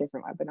and go to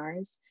different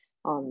webinars,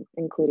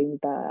 including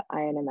the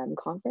INMM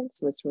conference,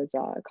 which was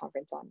a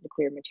conference on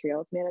nuclear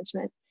materials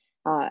management.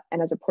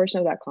 And as a portion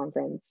of that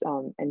conference,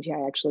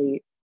 NTI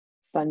actually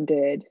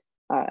funded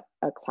a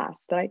class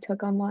that I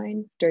took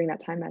online during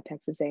that time at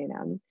Texas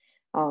A&M,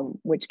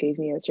 which gave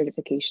me a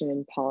certification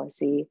in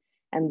policy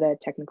and the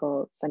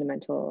technical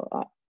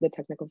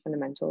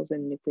fundamentals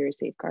in nuclear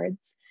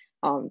safeguards,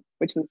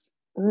 which was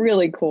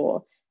really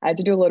cool. I had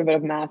to do a little bit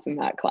of math in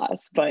that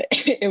class, but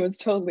it was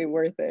totally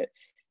worth it.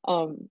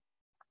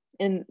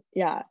 And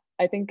yeah,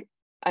 I think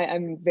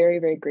I'm very,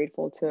 very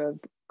grateful to have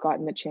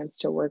gotten the chance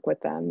to work with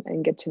them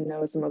and get to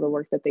know some of the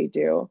work that they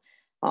do.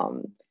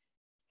 So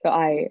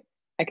I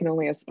can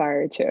only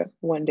aspire to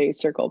one day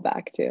circle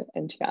back to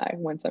NTI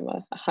once I'm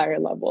a higher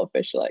level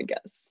official, I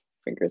guess.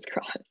 Fingers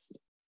crossed.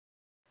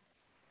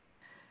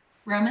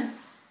 Roman?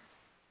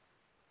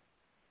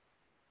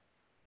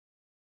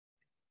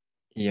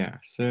 Yeah,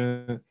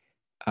 so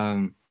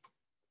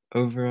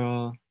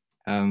overall,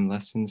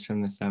 lessons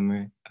from the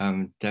summer,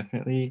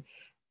 definitely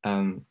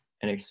an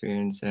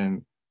experience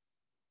in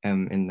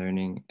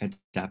learning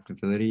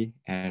adaptability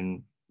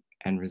and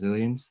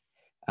resilience,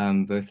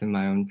 both in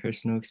my own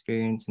personal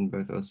experience and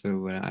both also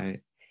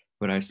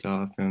what I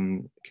saw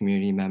from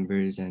community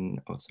members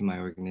and also my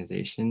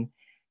organization.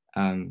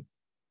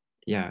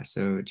 Yeah,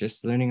 so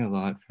just learning a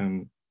lot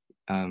from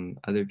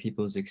other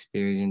people's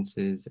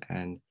experiences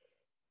and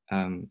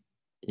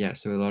yeah,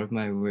 so a lot of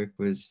my work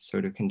was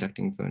sort of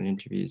conducting phone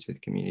interviews with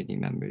community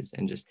members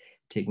and just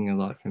taking a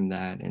lot from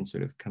that and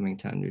sort of coming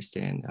to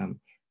understand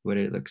what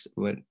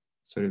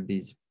sort of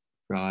these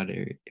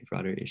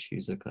broader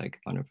issues look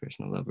like on a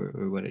personal level,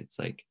 or what it's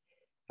like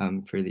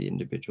for the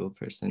individual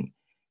person.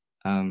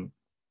 Yeah,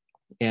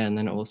 and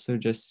then also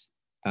just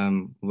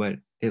what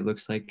it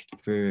looks like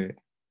for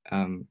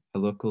a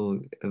local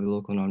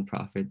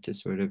nonprofit to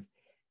sort of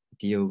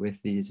deal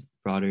with these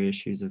broader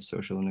issues of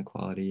social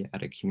inequality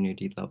at a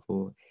community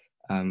level,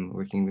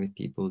 working with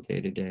people day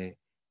to day,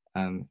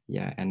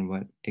 yeah, and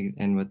what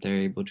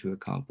they're able to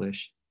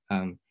accomplish.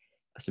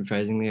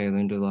 Surprisingly, I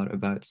learned a lot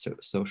about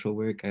social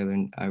work. I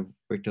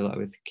worked a lot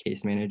with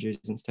case managers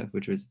and stuff,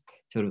 which was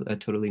a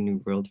totally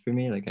new world for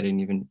me. Like I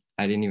didn't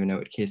even know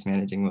what case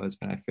managing was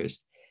when I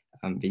first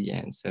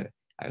began. So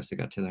I also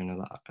got to learn a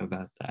lot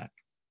about that.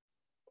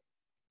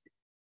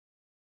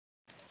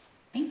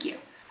 Thank you.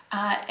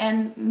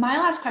 And my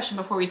last question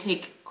before we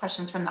take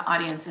questions from the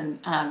audience, and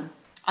on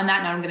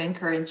that note, I'm going to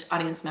encourage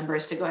audience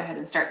members to go ahead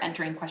and start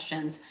entering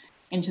questions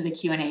into the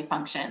Q&A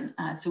function.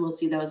 So we'll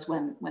see those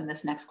when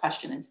this next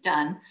question is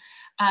done.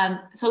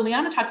 So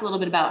Lianna talked a little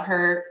bit about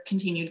her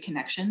continued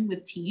connection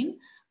with TEAM.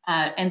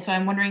 And so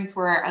I'm wondering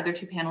for our other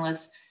two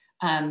panelists,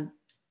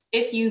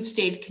 if you've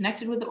stayed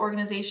connected with the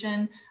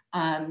organization,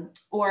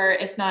 or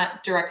if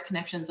not direct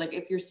connections, like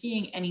if you're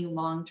seeing any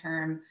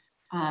long-term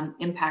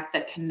impact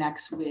that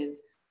connects with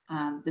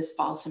this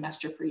fall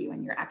semester for you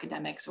and your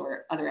academics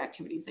or other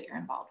activities that you're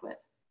involved with.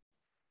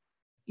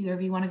 Either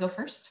of you want to go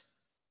first?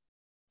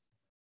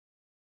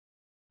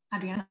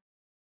 Adriana?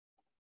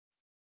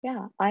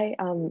 Yeah,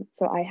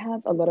 so I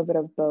have a little bit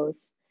of both.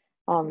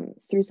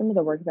 Through some of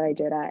the work that I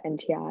did at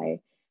NTI,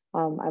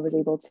 I was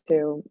able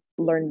to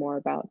learn more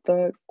about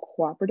the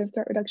cooperative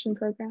threat reduction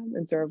program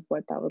and sort of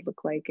what that would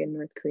look like in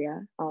North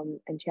Korea.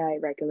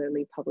 NTI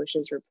regularly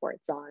publishes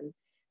reports on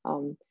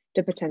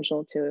the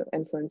potential to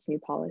influence new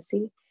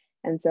policy.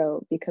 And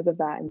so because of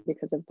that, and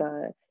because of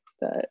the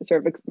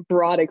sort of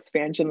broad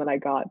expansion that I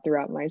got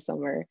throughout my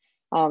summer,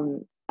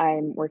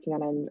 I'm working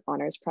on an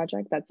honors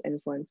project that's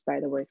influenced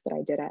by the work that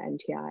I did at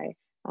NTI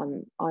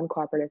on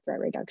cooperative threat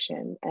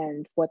reduction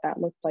and what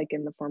that looked like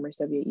in the former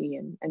Soviet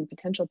Union, and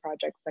potential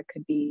projects that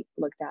could be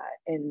looked at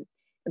in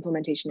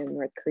implementation in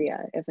North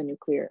Korea if a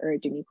nuclear or a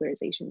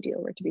denuclearization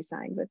deal were to be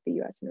signed with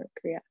the US and North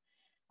Korea.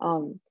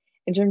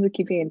 In terms of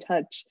keeping in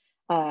touch,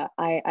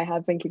 I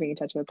have been keeping in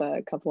touch with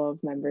a couple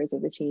of members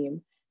of the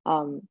team.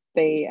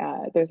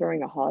 They're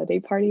throwing a holiday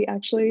party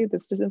actually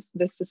this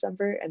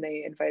December, and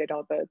they invited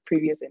all the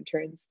previous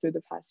interns through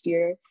the past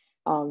year.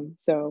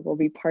 So we'll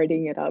be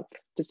partying it up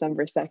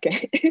December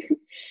 2nd.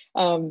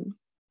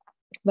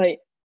 But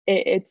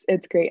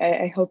it's great.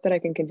 I hope that I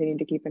can continue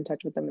to keep in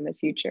touch with them in the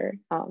future,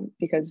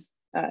 because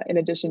in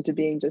addition to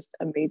being just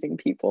amazing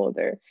people,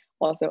 they're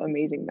also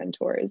amazing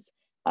mentors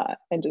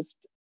and just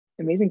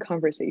amazing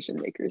conversation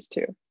makers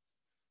too.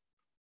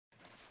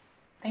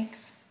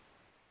 Thanks.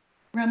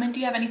 Roman, do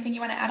you have anything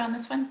you want to add on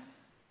this one?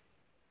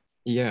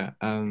 Yeah,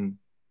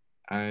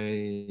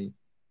 I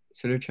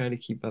sort of try to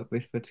keep up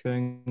with what's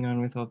going on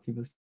with All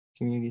People's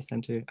Community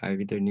Center. I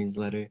read their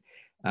newsletter,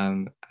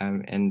 and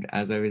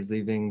as I was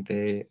leaving,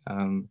 they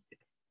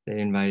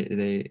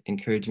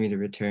encouraged me to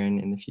return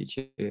in the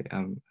future.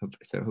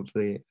 So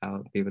hopefully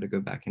I'll be able to go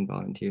back and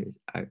volunteer.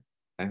 I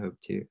hope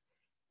to,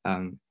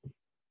 but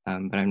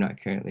I'm not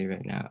currently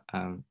right now.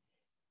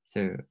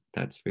 So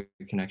that's for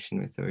connection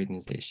with the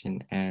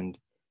organization. And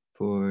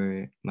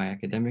for my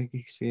academic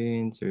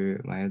experience or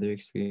my other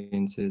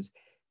experiences,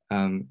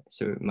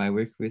 So my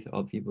work with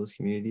All People's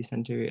Community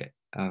Center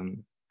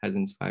has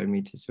inspired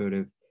me to sort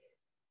of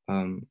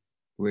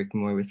work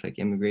more with like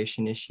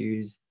immigration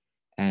issues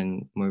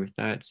and more with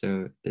that.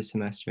 So this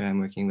semester I'm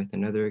working with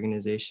another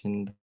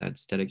organization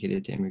that's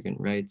dedicated to immigrant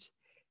rights.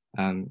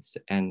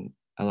 And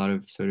a lot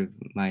of sort of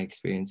my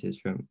experiences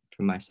from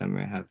my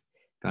summer have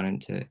gone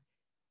into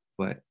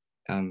what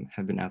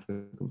have been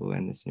applicable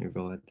in this new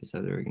role at this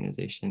other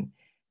organization.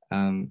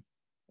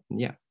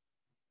 Yeah.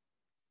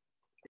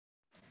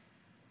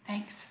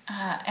 Thanks.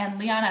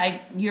 And Lianna,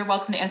 you're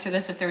welcome to answer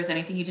this if there was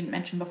anything you didn't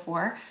mention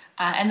before.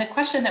 And the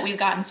question that we've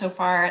gotten so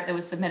far that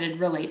was submitted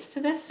relates to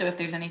this. So if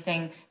there's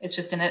anything, it's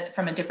just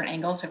from a different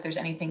angle. So if there's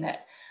anything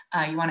that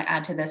you want to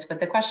add to this, but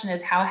the question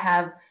is, how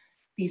have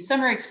these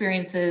summer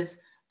experiences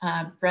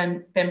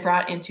been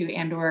brought into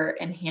and/or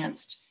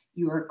enhanced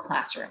your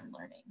classroom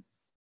learning?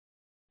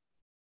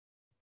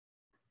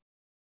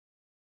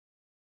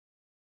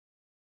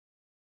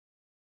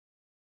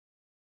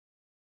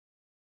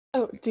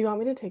 Oh, do you want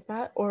me to take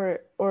that or?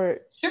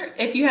 Sure,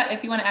 if you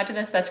want to add to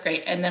this, that's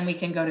great. And then we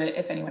can go to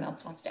if anyone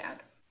else wants to add.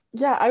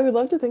 Yeah, I would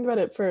love to think about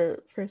it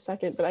for a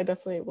second, but I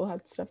definitely will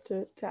have stuff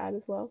to add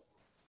as well.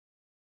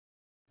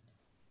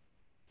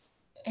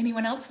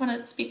 Anyone else want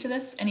to speak to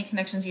this? Any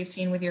connections you've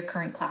seen with your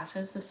current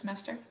classes this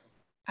semester?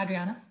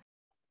 Adriana?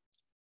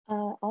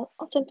 I'll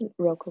jump in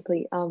real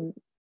quickly.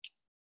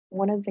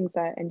 One of the things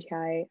that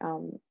NTI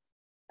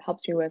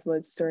helped me with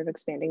was sort of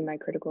expanding my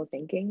critical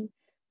thinking.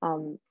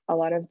 A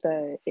lot of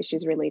the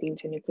issues relating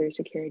to nuclear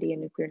security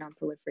and nuclear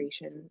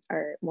nonproliferation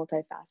are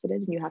multifaceted,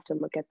 and you have to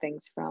look at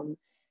things from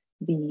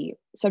the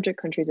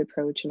subject country's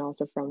approach and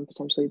also from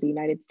potentially the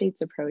United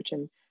States approach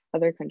and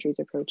other countries'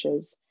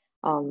 approaches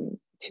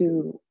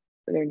to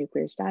their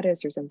nuclear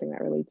status or something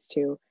that relates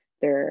to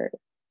their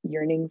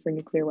yearning for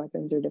nuclear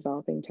weapons or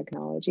developing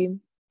technology.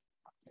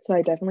 So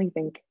I definitely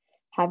think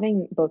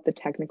having both the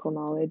technical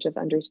knowledge of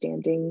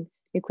understanding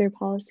nuclear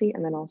policy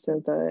and then also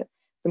the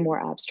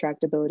more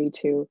abstract ability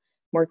to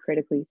more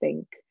critically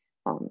think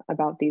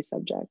about these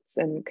subjects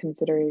and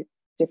consider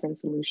different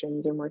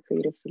solutions or more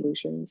creative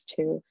solutions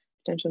to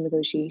potential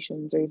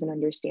negotiations or even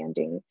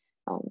understanding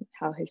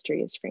how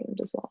history is framed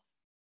as well.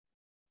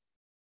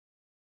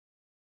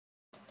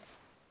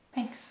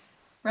 Thanks.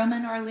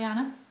 Roman or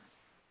Lianna?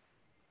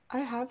 I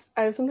have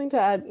something to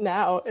add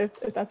now, if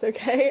that's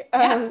okay.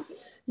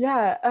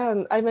 Yeah.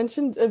 I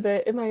mentioned a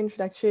bit in my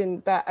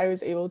introduction that I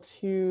was able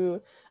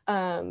to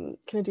kind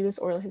of do this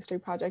oral history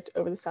project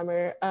over the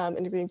summer,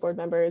 interviewing board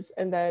members,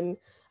 and then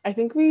I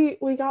think we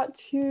got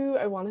to,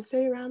 I want to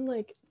say around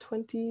like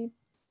 22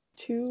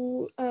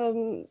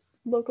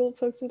 local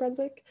folks in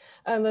Brunswick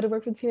that have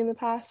worked with teen in the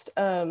past,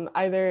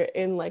 either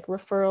in like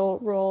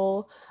referral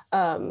role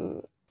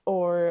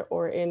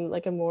or in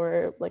like a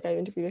more, like I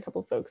interviewed a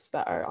couple of folks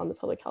that are on the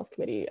public health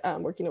committee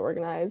working to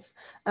organize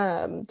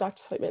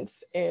doctor's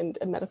appointments and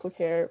medical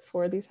care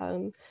for the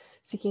asylum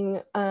seeking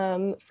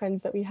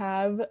friends that we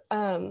have.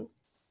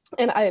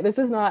 And this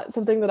is not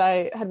something that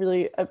I had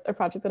really, a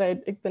project that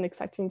I'd been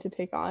expecting to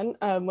take on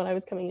when I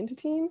was coming into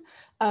team.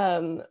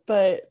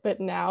 But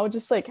now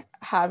just like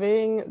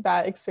having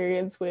that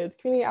experience with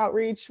community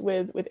outreach,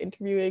 with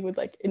interviewing, with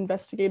like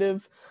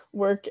investigative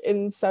work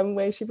in some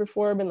way, shape or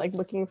form, and like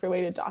looking for a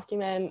way to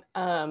document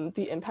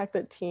the impact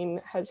that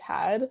teen has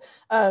had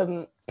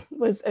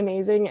was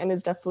amazing, and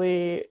is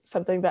definitely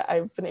something that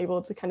I've been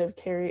able to kind of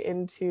carry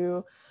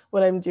into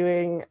what I'm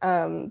doing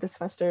this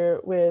semester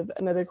with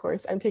another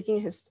course. I'm taking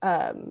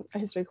a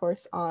history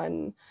course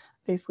on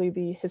basically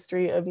the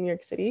history of New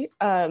York City.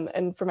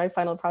 And for my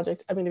final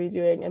project, I'm going to be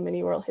doing a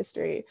mini oral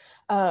history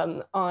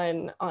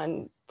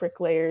on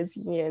bricklayers,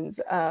 unions,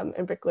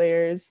 and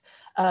bricklayers,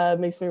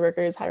 masonry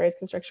workers, high-rise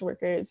construction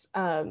workers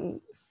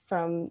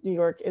from New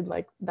York in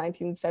like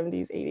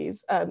 1970s,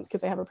 80s,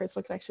 because I have a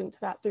personal connection to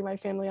that through my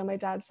family on my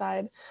dad's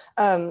side.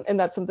 And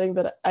that's something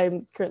that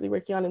I'm currently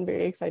working on and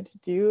very excited to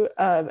do.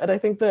 And I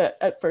think that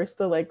at first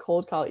the like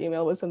cold call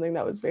email was something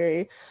that was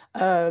very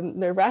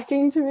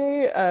nerve-wracking to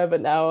me,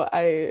 but now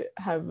I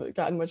have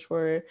gotten much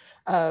more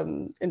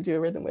into a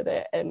rhythm with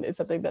it. And it's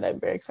something that I'm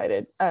very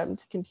excited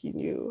to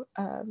continue.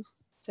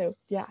 So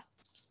yeah.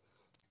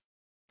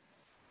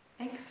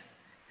 Thanks.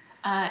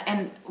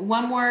 And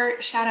one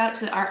more shout out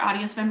to our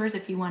audience members.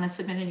 If you want to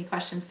submit any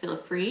questions, feel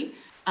free.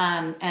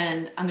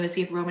 And I'm going to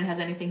see if Roman has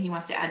anything he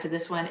wants to add to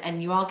this one.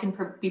 And you all can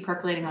be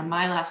percolating on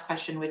my last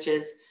question, which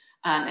is,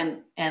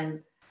 and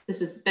this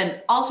has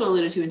been also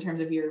alluded to in terms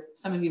of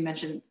some of you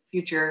mentioned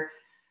future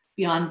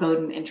beyond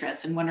Bowdoin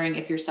interests, and wondering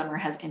if your summer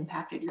has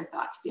impacted your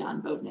thoughts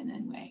beyond Bowdoin in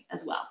any way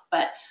as well.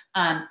 But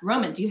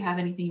Roman, do you have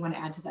anything you want to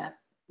add to that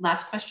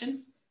last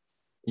question?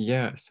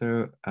 Yeah,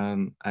 so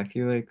I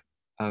feel like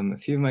a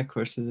few of my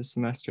courses this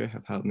semester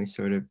have helped me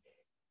sort of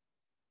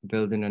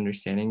build an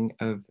understanding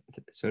of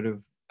sort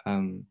of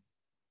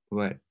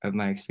of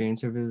my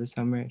experience over the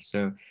summer.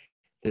 So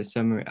this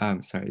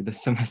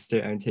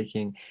semester I'm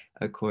taking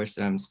a course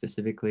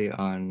specifically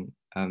on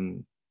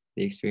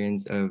the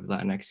experience of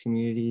Latinx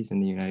communities in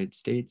the United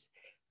States.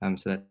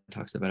 So that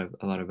talks about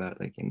a lot about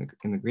like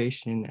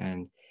immigration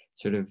and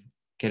sort of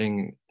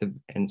getting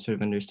and sort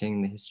of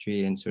understanding the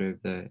history and sort of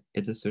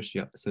it's a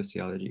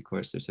sociology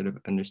course, so sort of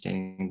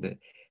understanding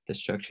the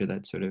structure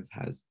that sort of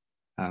has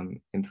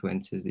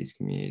influences these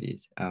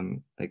communities,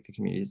 like the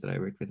communities that I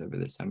worked with over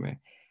the summer.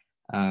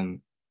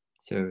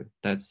 So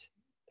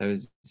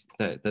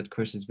that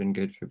course has been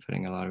good for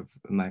putting a lot of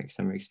my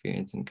summer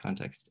experience in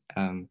context.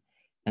 And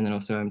then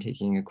also I'm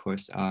taking a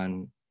course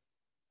on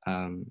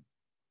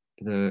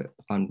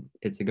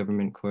it's a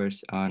government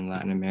course on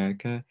Latin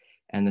America,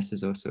 and this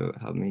has also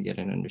helped me get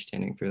an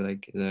understanding for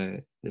like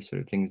the sort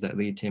of things that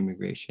lead to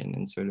immigration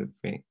and sort of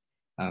bring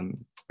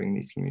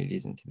these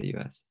communities into the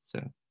US. So.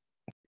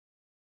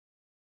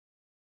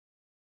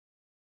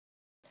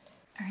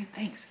 All right,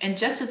 thanks. And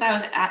just as I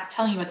was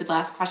telling you what the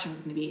last question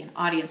was going to be, an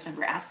audience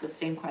member asked the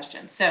same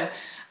question. So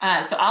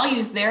I'll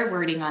use their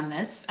wording on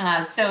this.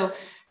 So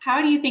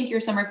how do you think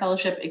your summer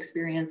fellowship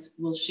experience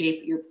will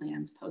shape your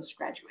plans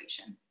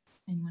post-graduation?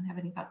 Anyone have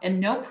any thoughts? And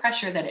no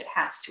pressure that it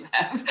has to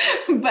have,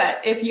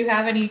 but if you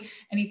have any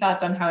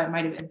thoughts on how it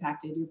might have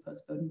impacted your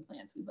post-Bowdoin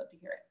plans, we'd love to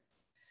hear it.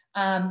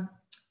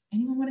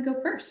 Anyone want to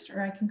go first,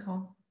 or I can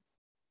call?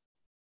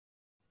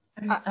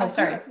 Oh,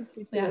 sorry.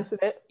 Yeah.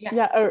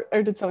 Yeah.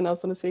 Or did someone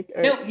else want to speak?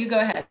 Or... No, you go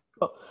ahead.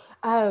 Cool.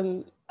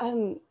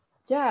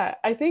 Yeah,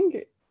 I think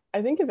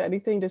if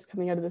anything, just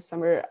coming out of the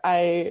summer,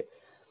 I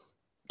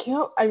came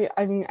out.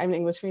 I'm an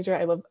English major.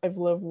 I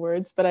love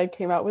words, but I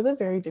came out with a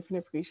very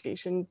different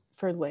appreciation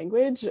for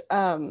language.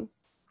 Funnily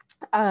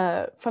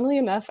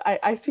enough,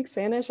 I speak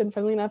Spanish, and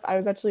funnily enough, I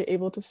was actually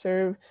able to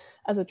serve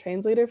as a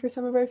translator for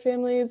some of our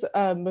families.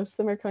 Most of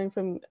them are coming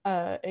from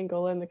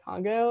Angola and the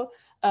Congo,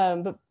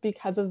 but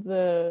because of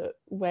the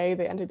way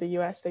they entered the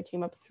US, they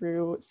came up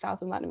through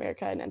South and Latin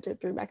America and entered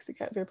through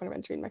Mexico, through a point of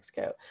entry in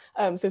Mexico.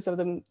 So some of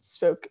them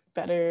spoke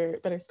better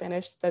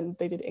Spanish than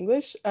they did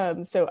English.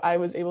 So I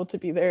was able to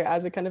be there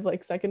as a kind of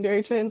like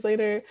secondary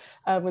translator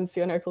when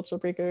Sue, our cultural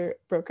broker,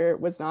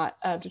 was not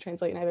to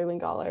translate in either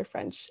Lingala or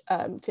French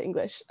to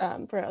English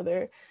for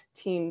other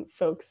teen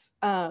folks.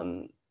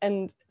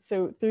 And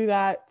so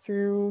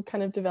through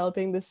kind of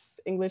developing this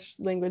English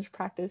language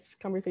practice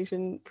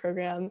conversation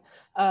program,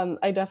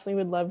 I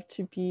definitely would love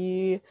to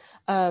be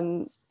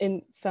in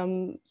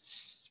some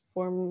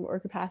form or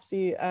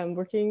capacity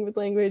working with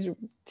language,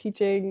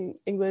 teaching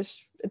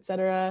English,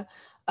 etc.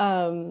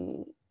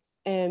 And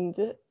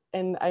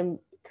I'm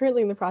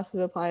currently in the process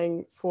of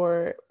applying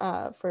for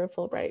a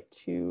Fulbright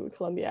to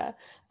Columbia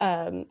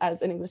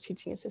as an English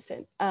teaching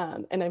assistant.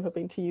 And I'm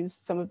hoping to use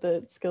some of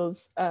the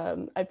skills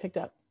I picked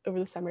up over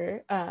the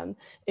summer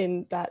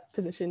in that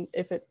position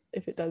if it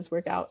does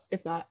work out.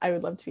 If not, I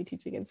would love to be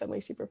teaching in some way,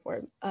 shape, or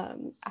form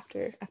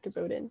after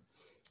Bowdoin.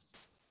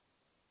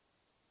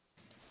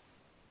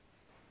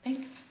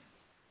 Thanks.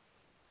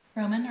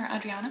 Roman or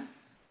Adriana?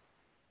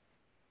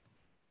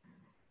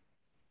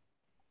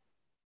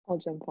 I'll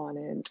jump on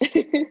in.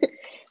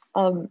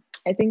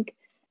 I think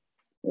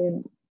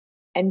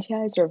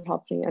NTI sort of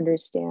helped me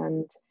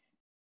understand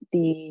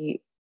the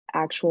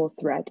actual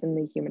threat and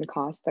the human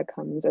cost that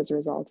comes as a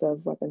result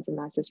of weapons of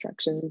mass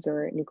destructions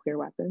or nuclear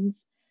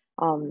weapons.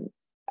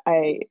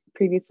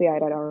 Previously I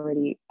had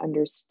already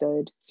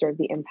understood sort of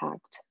the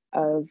impact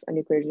of a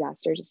nuclear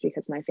disaster just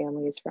because my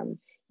family is from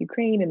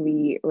Ukraine and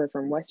we were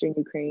from Western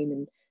Ukraine,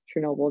 and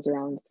Chernobyl is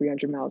around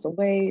 300 miles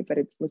away, but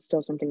it was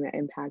still something that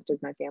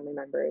impacted my family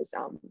members.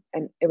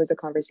 And it was a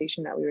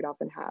conversation that we would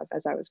often have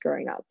as I was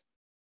growing up.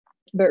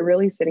 But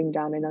really sitting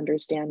down and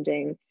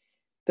understanding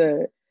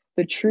the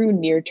true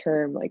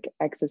near-term like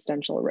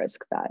existential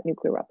risk that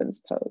nuclear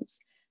weapons pose.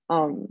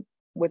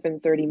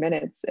 Within 30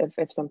 minutes,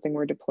 if something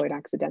were deployed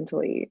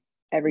accidentally,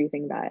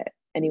 everything that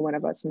any one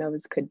of us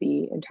knows could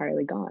be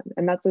entirely gone.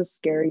 And that's a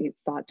scary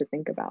thought to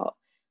think about.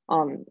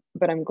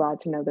 But I'm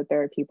glad to know that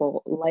there are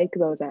people like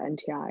those at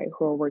NTI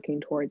who are working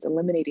towards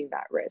eliminating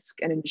that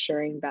risk and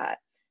ensuring that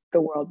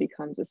the world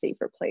becomes a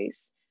safer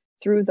place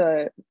through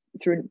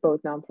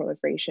both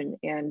non-proliferation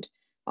and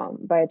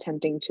by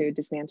attempting to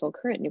dismantle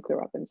current nuclear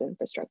weapons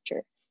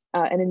infrastructure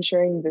and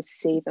ensuring the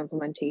safe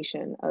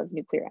implementation of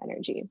nuclear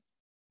energy.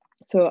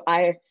 So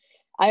I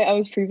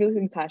was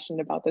previously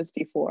passionate about this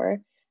before,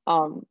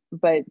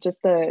 but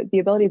just the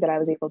ability that I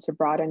was able to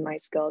broaden my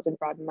skills and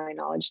broaden my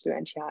knowledge through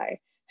NTI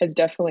has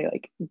definitely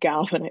like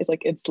galvanized,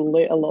 like it's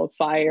lit a little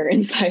fire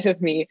inside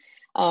of me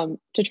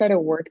to try to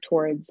work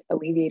towards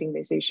alleviating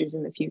these issues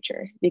in the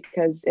future,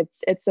 because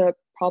it's a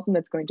problem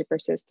that's going to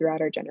persist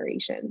throughout our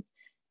generation.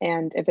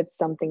 And if it's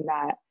something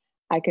that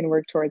I can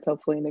work towards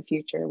hopefully in the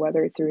future,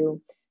 whether through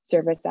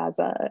service as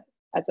a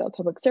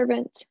public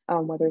servant,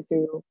 whether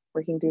through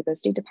working through the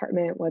State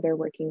Department, whether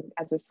working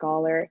as a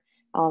scholar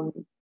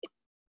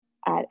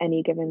at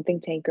any given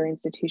think tank or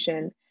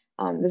institution,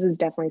 this is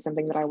definitely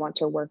something that I want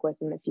to work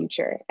with in the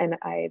future. And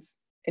I've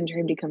in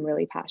turn become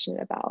really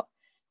passionate about.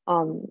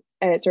 And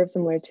it's sort of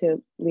similar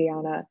to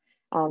Lianna.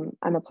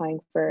 I'm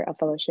applying for a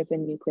fellowship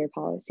in nuclear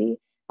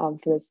policy for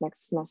this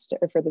next semester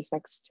or for this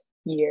next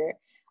year.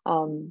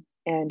 And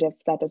if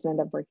that doesn't end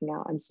up working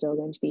out, I'm still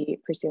going to be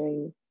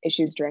pursuing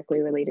issues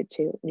directly related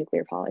to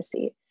nuclear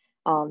policy,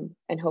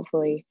 and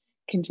hopefully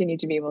continue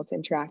to be able to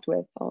interact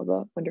with all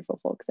the wonderful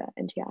folks at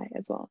NTI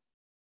as well.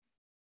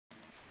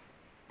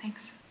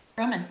 Thanks.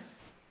 Roman.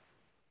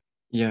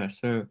 Yeah,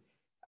 so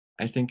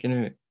I think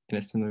in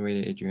a similar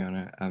way to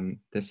Adriana,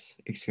 this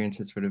experience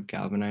has sort of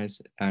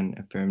galvanized and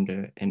affirmed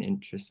an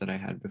interest that I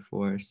had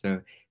before.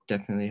 So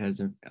definitely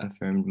has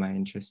affirmed my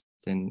interest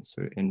in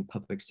in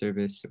public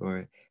service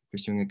or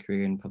pursuing a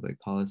career in public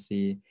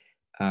policy,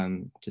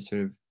 to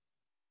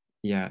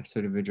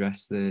sort of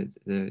address the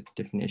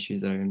different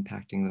issues that are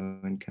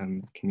impacting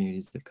low-income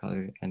communities of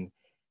color, and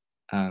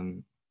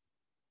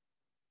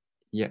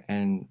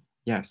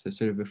so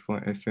sort of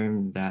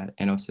affirm that,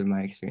 and also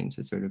my experience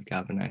has sort of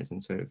galvanized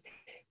and sort of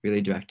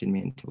really directed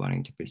me into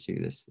wanting to pursue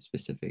this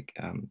specific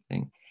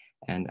thing.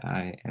 And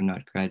I am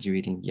not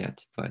graduating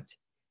yet, but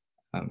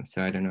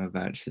so I don't know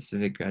about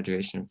specific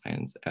graduation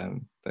plans,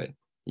 but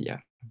yeah,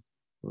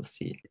 we'll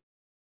see.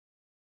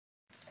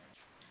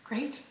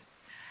 Great.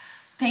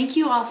 Thank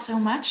you all so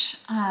much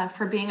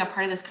for being a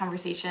part of this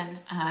conversation.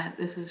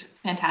 This was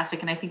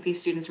fantastic, and I think these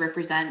students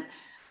represent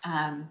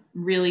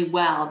really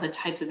well the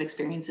types of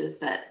experiences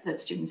that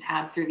students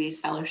have through these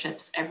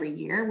fellowships every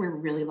year. We're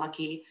really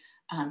lucky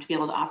to be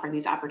able to offer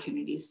these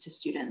opportunities to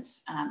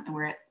students, and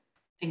we're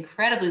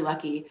incredibly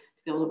lucky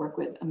to be able to work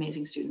with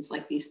amazing students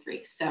like these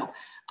three. So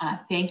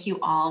thank you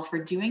all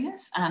for doing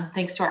this.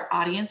 Thanks to our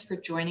audience for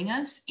joining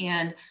us,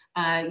 and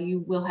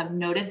you will have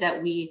noted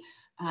that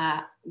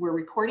we're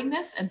recording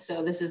this, and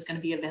so this is going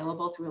to be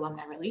available through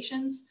Alumni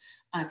Relations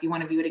if you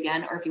want to view it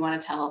again, or if you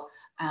want to tell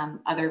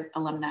other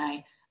alumni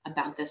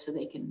about this so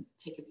they can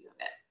take a view of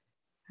it.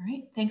 All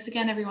right, thanks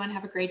again, everyone.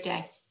 Have a great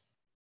day.